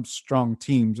some strong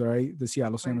teams, right? The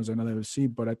Seattle Sounders and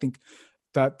LAFC. But I think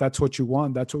that's what you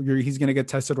want. That's what he's going to get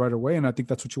tested right away. And I think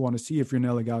that's what you want to see if you're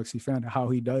an LA Galaxy fan, how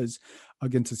he does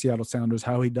against the Seattle Sounders,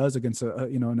 how he does against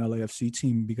an LAFC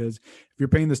team, because if you're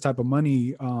paying this type of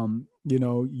money,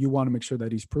 you want to make sure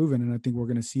that he's proven. And I think we're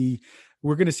going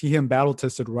to see him battle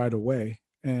tested right away.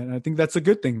 And I think that's a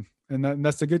good thing. And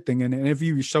that's a good thing. And if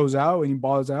he shows out and he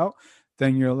balls out,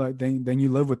 then you're like, then you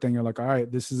live with them. You're like, all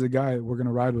right, this is a guy, we're going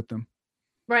to ride with them.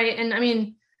 Right. And I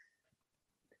mean,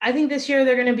 I think this year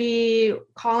they're going to be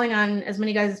calling on as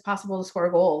many guys as possible to score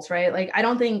goals, right? Like, I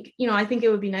don't think, I think it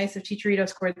would be nice if Chicharito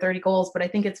scored 30 goals, but I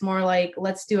think it's more like,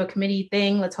 let's do a committee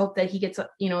thing. Let's hope that he gets,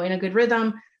 in a good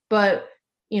rhythm. But,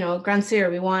 Grandsir,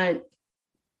 we want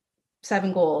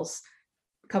 7 goals.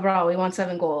 Cabral, we want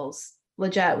 7 goals.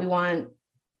 Lletget, we want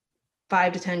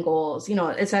 5 to 10 goals,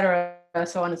 et cetera,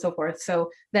 so on and so forth. So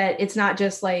that it's not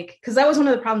just like, because that was one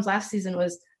of the problems last season,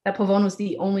 was that Pavón was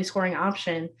the only scoring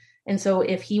option. And so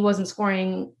if he wasn't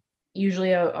scoring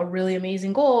usually a really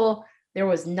amazing goal, there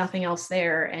was nothing else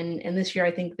there. And this year, I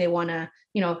think they want to,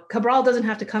 Cabral doesn't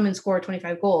have to come and score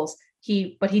 25 goals.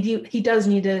 But he does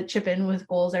need to chip in with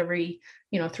goals every,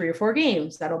 3 or 4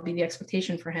 games. That'll be the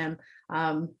expectation for him.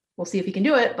 We'll see if he can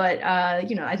do it. But,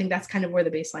 I think that's kind of where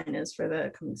the baseline is for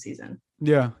the coming season.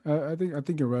 Yeah, I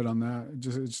think you're right on that.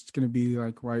 It's going to be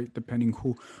like, right, depending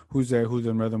who's there, who's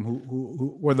in rhythm,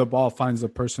 who where the ball finds the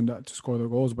person to score the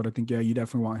goals. But I think, yeah, you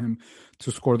definitely want him to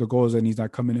score the goals, and he's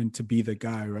not coming in to be the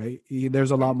guy, right?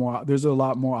 There's a lot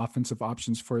more offensive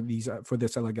options for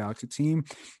this LA Galaxy team.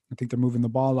 I think they're moving the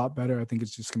ball a lot better. I think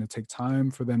it's just going to take time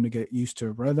for them to get used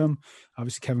to rhythm.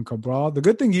 Obviously, Kevin Cabral. The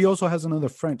good thing, he also has a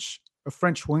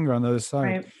French winger on the other side.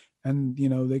 Right. and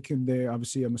they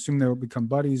obviously, I'm assuming they'll become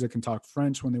buddies. They can talk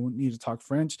French when they need to talk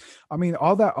French. I mean,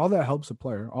 all that helps a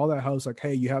player. All that helps, like,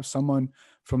 hey, you have someone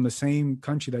from the same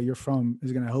country that you're from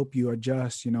is going to help you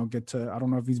adjust, get to, I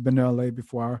don't know if he's been to LA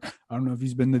before. I don't know if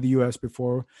he's been to the US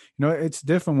before. It's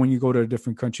different when you go to a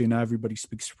different country and not everybody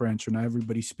speaks French or not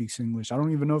everybody speaks English. I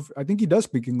don't even know I think he does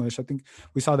speak English. I think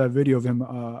we saw that video of him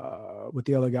with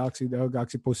the LA Galaxy. The LA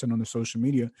Galaxy posted on the social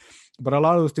media. But a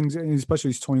lot of those things, especially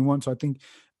he's 21. So I think,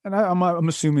 and I'm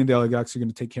assuming the LA Galaxy are going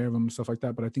to take care of him and stuff like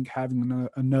that. But I think having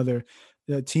another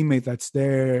teammate that's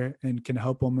there and can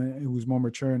help him, who's more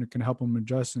mature and can help him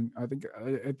adjust, and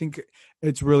I think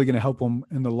it's really going to help him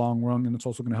in the long run, and it's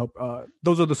also going to help.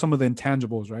 Those are some of the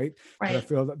intangibles, right? Right.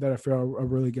 That I feel are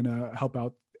really going to help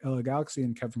out LA Galaxy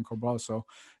and Kevin Cabral. So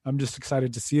I'm just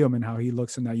excited to see him and how he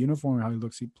looks in that uniform and how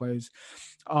he plays.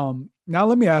 Now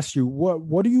let me ask you,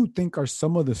 what do you think are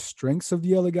some of the strengths of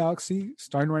the LA Galaxy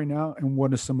starting right now, and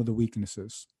what are some of the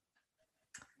weaknesses?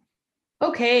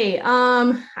 Okay.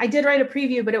 I did write a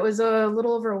preview, but it was a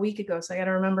little over a week ago, so I got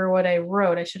to remember what I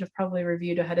wrote. I should have probably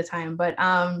reviewed ahead of time, but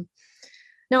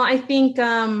no, I think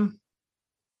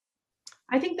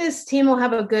this team will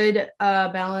have a good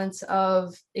balance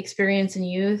of experience and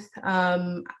youth.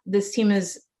 This team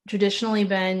has traditionally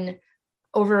been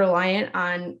over reliant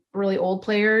on really old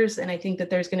players, and I think that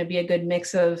there's going to be a good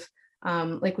mix of,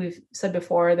 like we've said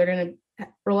before, they're going to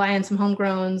rely on some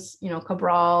homegrowns,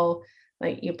 Cabral,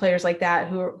 players like that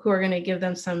who are going to give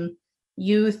them some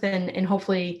youth and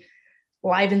hopefully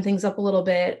liven things up a little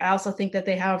bit. I also think that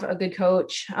they have a good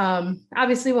coach.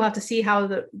 Obviously, we'll have to see how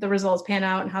the results pan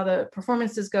out and how the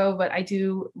performances go, but I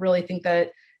do really think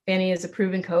that Vanny is a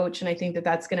proven coach, and I think that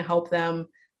that's going to help them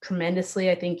tremendously.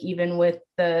 I think even with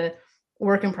the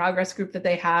work in progress group that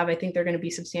they have, I think they're going to be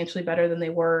substantially better than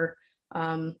they were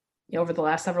over the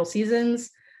last several seasons.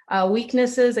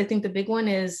 Weaknesses, I think the big one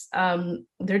is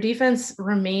their defense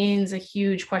remains a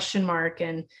huge question mark.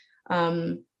 And,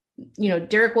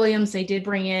 Derek Williams, they did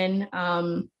bring in.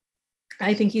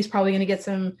 I think he's probably going to get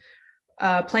some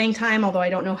playing time, although I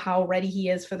don't know how ready he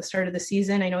is for the start of the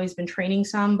season. I know he's been training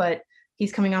some, but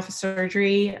he's coming off of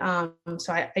surgery.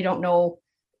 So I don't know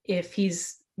if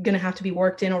he's going to have to be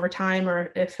worked in over time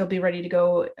or if he'll be ready to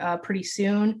go pretty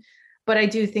soon. But I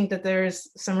do think that there's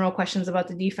some real questions about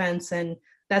the defense, and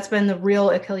that's been the real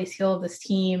Achilles heel of this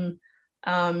team,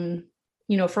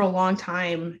 for a long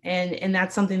time. And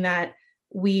that's something that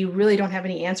we really don't have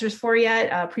any answers for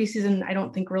yet. Preseason, I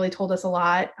don't think really told us a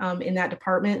lot in that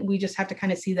department. We just have to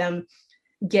kind of see them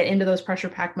get into those pressure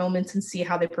packed moments and see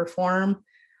how they perform.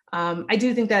 I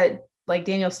do think that like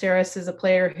Daniel Steres is a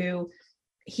player who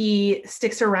he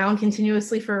sticks around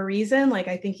continuously for a reason.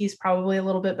 I think he's probably a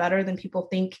little bit better than people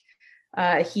think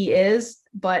he is.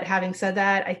 But having said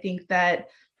that, I think that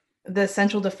the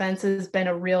central defense has been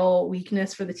a real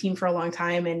weakness for the team for a long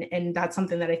time. And that's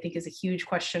something that I think is a huge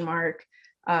question mark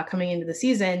coming into the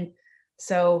season.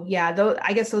 So yeah,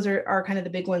 I guess those are kind of the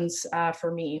big ones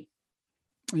for me.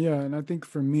 Yeah. And I think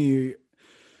for me,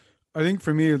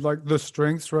 like the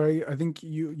strengths, right? I think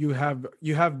you have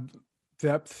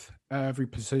depth at every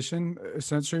position,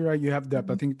 essentially, right? You have depth.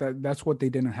 Mm-hmm. I think that's what they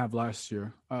didn't have last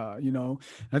year. I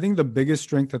think the biggest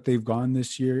strength that they've gone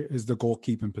this year is the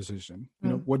goalkeeping position.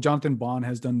 What Jonathan Bond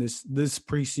has done this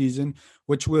preseason,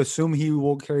 which we assume he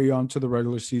will carry on to the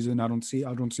regular season. I don't see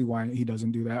why he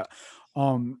doesn't do that.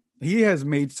 He has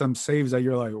made some saves that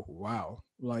you're like, wow.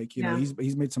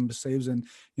 He's made some saves, and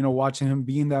watching him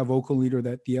being that vocal leader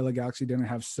that the LA Galaxy didn't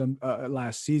have some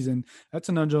last season, that's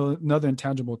another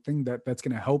intangible thing that's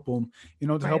going to help him,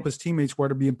 to help his teammates where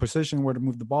to be in position, where to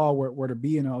move the ball, where to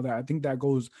be, and all that. I think that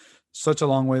goes such a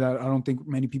long way that I don't think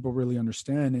many people really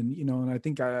understand. And and I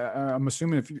think I'm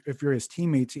assuming if you're his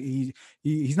teammates,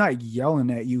 he's not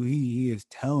yelling at you, he is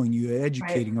telling you,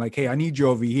 educating, like, hey, I need you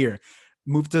over here.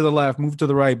 Move to the left, move to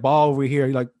the right, ball over here.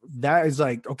 Like that is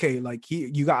like, okay, like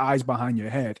you got eyes behind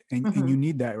your head, and you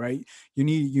need that, right? You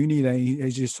need that.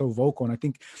 He's just so vocal. And I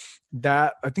think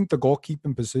the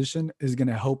goalkeeping position is going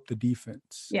to help the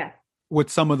defense. Yeah. With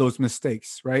some of those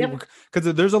mistakes, right?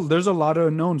 Because there's a lot of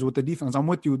unknowns with the defense. I'm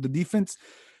with you. The defense,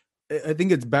 I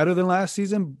think it's better than last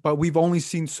season, but we've only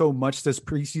seen so much this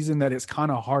preseason that it's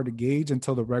kind of hard to gauge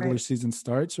until the regular season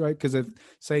starts, right? Because if,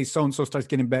 say, so-and-so starts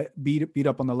getting beat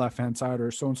up on the left-hand side,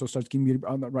 or so-and-so starts getting beat up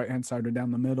on the right-hand side or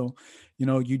down the middle,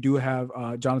 you do have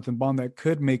Jonathan Bond that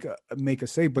could make a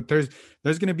save, but there's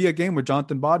going to be a game where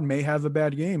Jonathan Bond may have a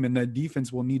bad game, and the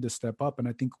defense will need to step up. And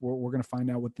I think we're going to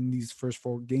find out within these first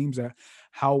 4 games that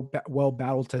how well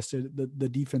battle-tested the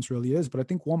defense really is. But I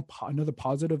think another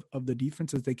positive of the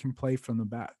defense is they can play from the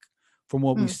back. from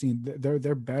what we've Mm, seen.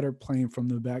 They're better playing from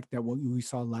the back than what we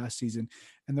saw last season,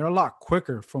 and they're a lot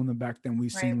quicker from the back than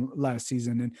we've right. seen last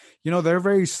season. And they're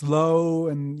very slow,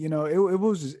 and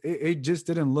it just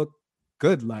didn't look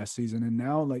good last season. And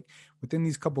now, like, within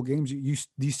these couple games, you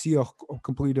see a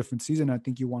completely different season. I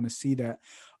think you want to see that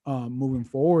moving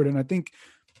forward. And I think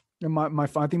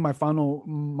I think my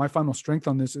final strength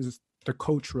on this is the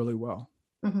coach really well.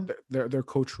 Mhm. They're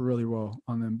coached really well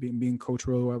on them, being coached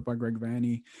really well by Greg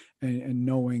Vanney, and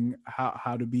knowing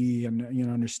how to be, and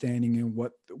understanding and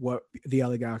what the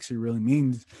LA Galaxy really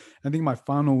means. I think my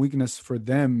final weakness for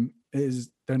them is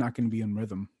they're not going to be in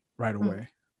rhythm right Mm, away.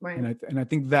 right. And I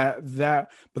think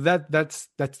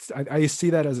that's I see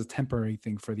that as a temporary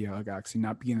thing for the LA Galaxy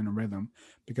not being in a rhythm,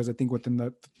 because I think within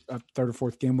the third or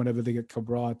fourth game, whenever they get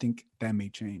Cabral, I think that may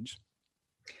change.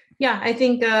 Yeah, I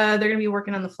think they're going to be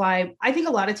working on the fly. I think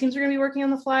a lot of teams are going to be working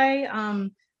on the fly.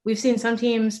 We've seen some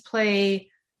teams play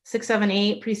 6, 7,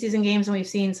 8 preseason games, and we've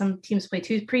seen some teams play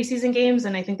 2 preseason games.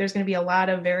 And I think there's going to be a lot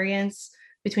of variance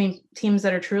between teams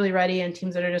that are truly ready and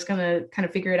teams that are just going to kind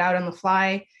of figure it out on the fly.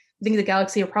 I think the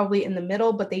Galaxy are probably in the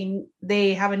middle, but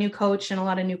they have a new coach and a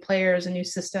lot of new players, a new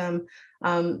system.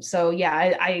 So yeah,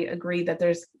 I agree that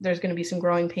there's going to be some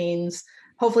growing pains.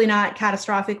 Hopefully not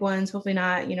catastrophic ones. Hopefully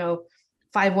not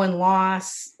 5-1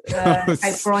 loss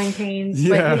type growing pains,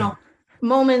 but Yeah.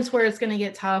 moments where it's going to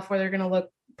get tough, where they're going to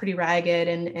look pretty ragged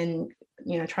and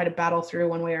try to battle through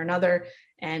one way or another.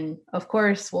 And of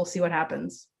course, we'll see what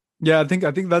happens. Yeah, I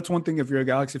think that's one thing. If you're a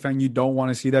Galaxy fan, you don't want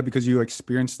to see that, because you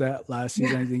experienced that last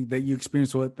season. Yeah. I think that you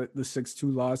experienced the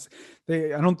 6-2 loss.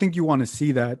 I don't think you want to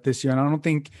see that this year, and I don't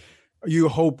think you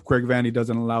hope Greg Vanney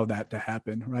doesn't allow that to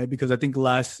happen, right? Because I think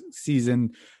last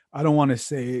season, I don't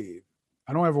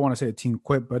ever want to say a team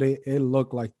quit, but it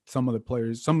looked like some of the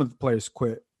players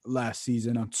quit last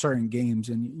season on certain games,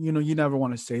 and you never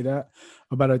want to say that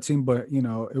about a team, but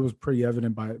it was pretty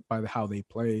evident by how they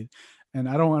played. And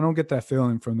I don't get that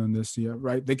feeling from them this year,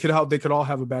 right? They could all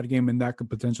have a bad game, and that could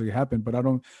potentially happen. But I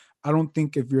don't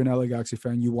think, if you're an LA Galaxy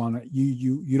fan, you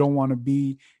don't want to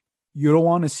be you don't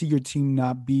want to see your team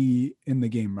not be in the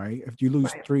game, right? If you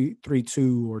lose Right.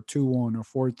 3-2 or 2-1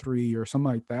 or 4-3 or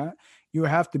something like that, you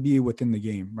have to be within the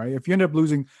game, right? If you end up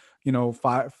losing,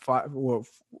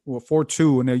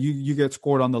 4-2, and then you get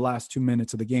scored on the last 2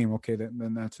 minutes of the game, okay,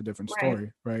 then that's a different Right.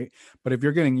 story, right? But if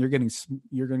you're getting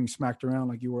smacked around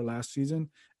like you were last season,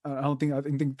 I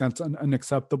think that's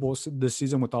unacceptable this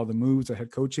season, with all the moves, the head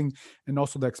coaching, and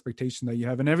also the expectation that you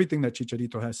have, and everything that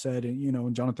Chicharito has said, and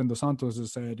and Jonathan Dos Santos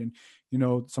has said, and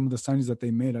some of the signings that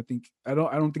they made. I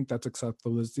don't think that's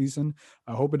acceptable this season.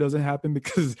 I hope it doesn't happen,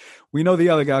 because we know the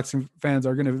LA Galaxy fans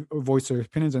are going to voice their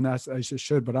opinions, and that's, I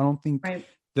should. But I don't think Right.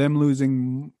 them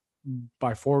losing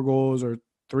by 4 goals or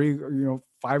 3,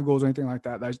 5 goals or anything like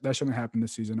that shouldn't happen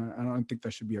this season. I don't think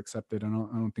that should be accepted. I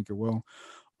don't think it will.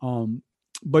 Um,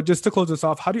 but just to close this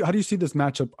off, how do you see this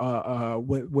matchup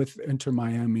with Inter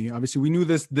Miami? Obviously, we knew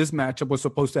this matchup was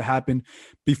supposed to happen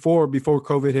before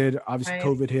COVID hit. Obviously, Right.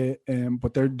 COVID hit,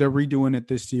 but they're redoing it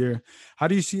this year. How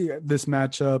do you see this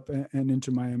matchup and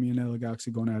Inter Miami and LA Galaxy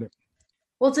going at it?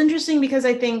 Well, it's interesting because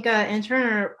I think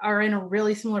Intern are in a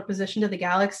really similar position to the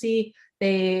Galaxy.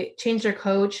 They changed their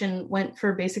coach and went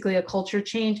for basically a culture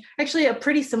change. Actually, a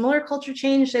pretty similar culture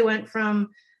change. They went from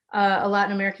a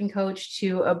Latin American coach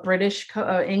to a British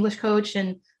English coach,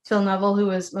 and Phil Neville, who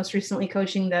was most recently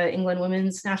coaching the England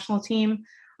women's national team.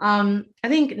 I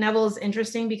think Neville is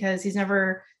interesting because he's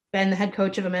never been the head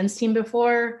coach of a men's team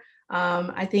before.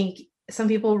 I think some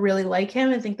people really like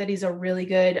him and think that he's a really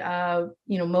good,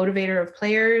 motivator of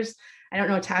players. I don't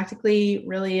know tactically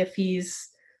really if he's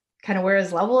kind of where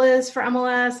his level is for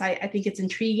MLS. I think it's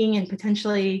intriguing and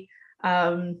potentially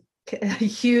a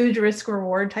huge risk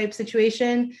reward type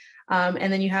situation.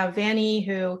 And then you have Vanney,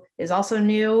 who is also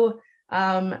new,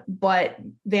 but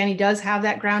Vanney does have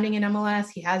that grounding in MLS.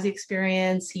 He has the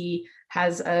experience. He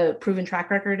has a proven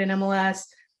track record in MLS.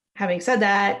 Having said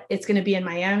that, it's going to be in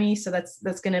Miami, so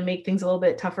that's going to make things a little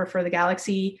bit tougher for the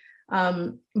Galaxy.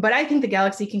 But I think the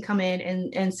Galaxy can come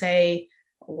in and say,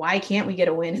 why can't we get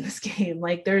a win in this game?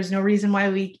 Like, there's no reason why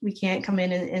we can't come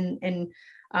in and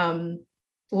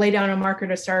lay down a marker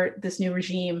to start this new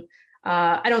regime.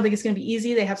 I don't think it's going to be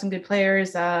easy. They have some good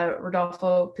players.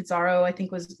 Rodolfo Pizarro, I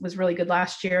think, was really good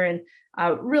last year, and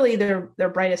really their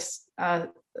brightest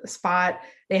spot.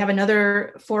 They have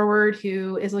another forward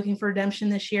who is looking for redemption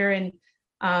this year, and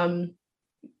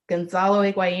Gonzalo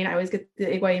Higuain. I always get the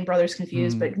Higuain brothers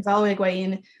confused, but Gonzalo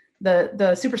Higuain, the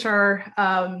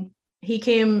superstar, he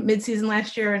came midseason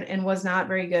last year and was not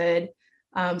very good.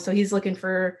 So he's looking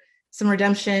for some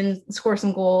redemption, score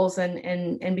some goals,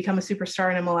 and become a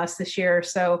superstar in MLS this year.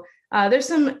 So There's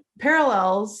some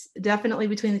parallels definitely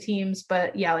between the teams,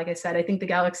 but yeah, like I said, I think the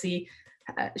Galaxy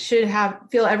should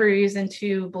feel every reason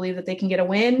to believe that they can get a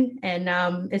win, and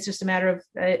it's just a matter of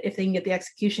if they can get the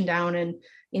execution down and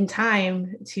in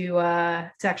time to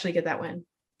actually get that win.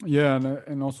 Yeah,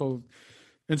 and also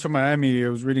Inter Miami, I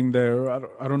was reading there.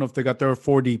 I don't know if they got their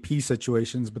 4 DP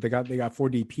situations, but they got 4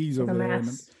 DPs over there. And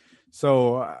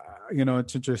so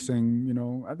it's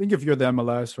interesting. I think if you're the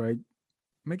MLS, right,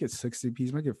 make it 6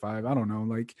 DPs, make it 5. I don't know.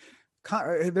 Like,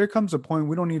 there comes a point,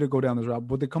 we don't need to go down this route,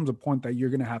 but there comes a point that you're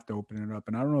going to have to open it up.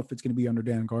 And I don't know if it's going to be under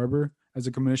Dan Garber as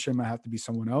a commissioner. It might have to be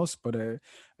someone else, but I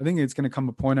think it's going to come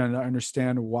a point, and I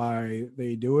understand why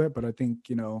they do it. But I think,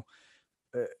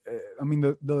 I mean,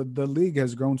 the league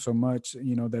has grown so much,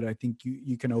 that I think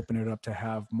you can open it up to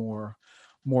have more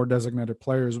designated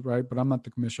players, right? But I'm not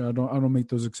the commissioner. I don't make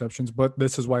those exceptions. But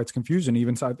this is why it's confusing.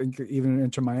 Even so, I think even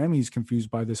Inter Miami is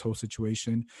confused by this whole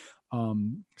situation.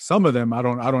 Some of them, I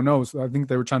don't know. So I think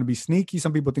they were trying to be sneaky.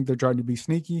 Some people think they're trying to be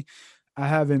sneaky. I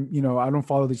haven't, I don't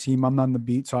follow the team. I'm not on the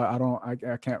beat, so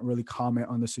I can't really comment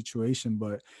on the situation.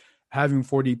 But having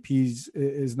 4 DPs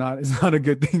is not a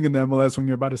good thing in the MLS when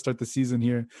you're about to start the season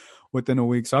here within a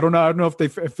week. So I don't know if they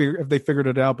figured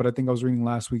it out, but I think I was reading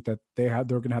last week that they're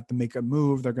going to have to make a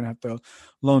move. They're going to have to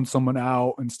loan someone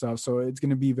out and stuff. So it's going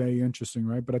to be very interesting,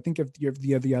 right? But I think if you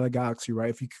have the LA Galaxy, right,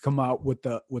 if you could come out with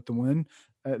the win,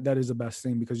 that is the best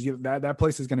thing, because that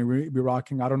place is going to be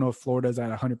rocking. I don't know if Florida's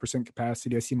at 100%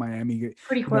 capacity. I see Miami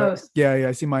pretty close. Yeah,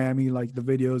 I see Miami, like the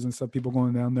videos and stuff, people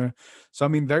going down there. So I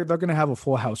mean, they're going to have a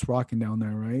full house rocking down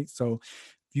there, right? So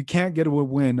if you can't get a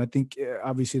win, I think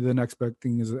obviously the next big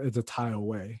thing is a tie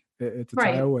away. It's a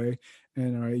tie away,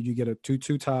 and all right, you get a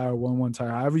 2-2 tie or 1-1 tie.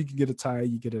 However you can get a tie,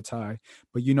 you get a tie.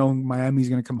 But Miami's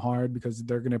going to come hard because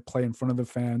they're going to play in front of the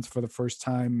fans for the first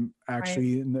time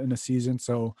actually in a season.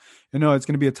 So it's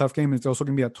going to be a tough game. It's also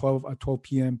going to be at 12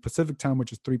 p.m. Pacific time,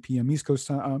 which is 3 p.m. East Coast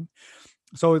time.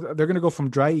 So they're going to go from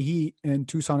dry heat in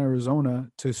Tucson, Arizona,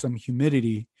 to some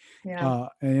humidity. Yeah.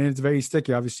 And it's very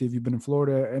sticky. Obviously, if you've been in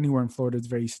Florida, anywhere in Florida, it's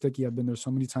very sticky. I've been there so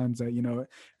many times that,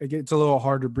 it gets a little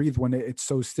hard to breathe when it's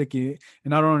so sticky.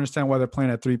 And I don't understand why they're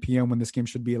playing at 3 p.m. when this game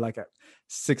should be like at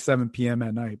 6, 7 p.m.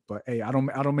 at night. But hey, I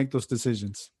don't make those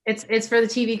decisions. It's for the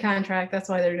TV contract. That's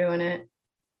why they're doing it.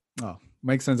 Oh,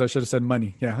 makes sense. I should have said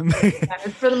money. Yeah.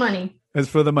 It's for the money. It's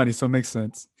for the money. So it makes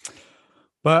sense.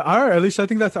 But all right, Alicia, I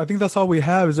think that's all we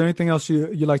have. Is there anything else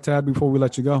you'd like to add before we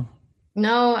let you go?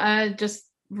 No, just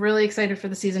really excited for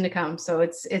the season to come. So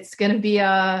it's going to be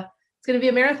a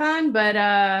marathon,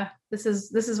 but this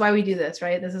is why we do this,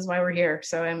 right? This is why we're here.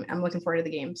 So I'm looking forward to the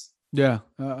games. Yeah,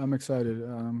 I'm excited.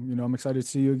 I'm excited to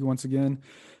see you once again.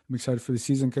 I'm excited for the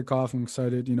season kickoff. I'm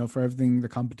excited, for everything, the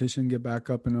competition get back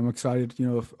up, and I'm excited,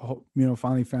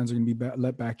 finally fans are going to be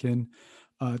let back in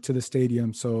to the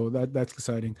stadium. So that's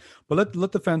exciting. But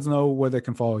let the fans know where they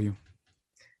can follow you.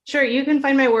 Sure. You can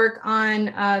find my work on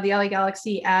the LA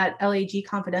Galaxy at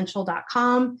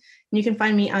lagconfidential.com. And you can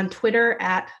find me on Twitter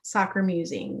at Soccer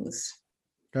Musings.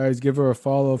 Guys, give her a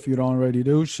follow if you don't already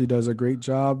do. She does a great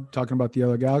job talking about the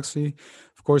LA Galaxy.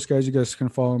 Of course, guys, you guys can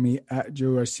follow me at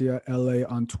Joe Garcia LA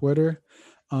on Twitter.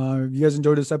 If you guys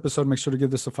enjoyed this episode, make sure to give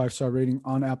this a 5-star rating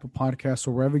on Apple Podcasts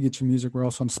or wherever you get your music. We're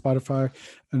also on Spotify.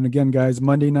 And again, guys,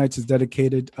 Monday nights is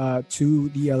dedicated to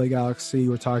the LA Galaxy.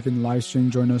 We're talking live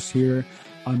stream. Join us here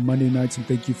on Monday nights, and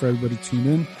thank you for everybody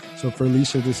tuning in. So for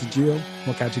Alicia, this is Gio.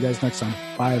 We'll catch you guys next time.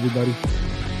 Bye, everybody.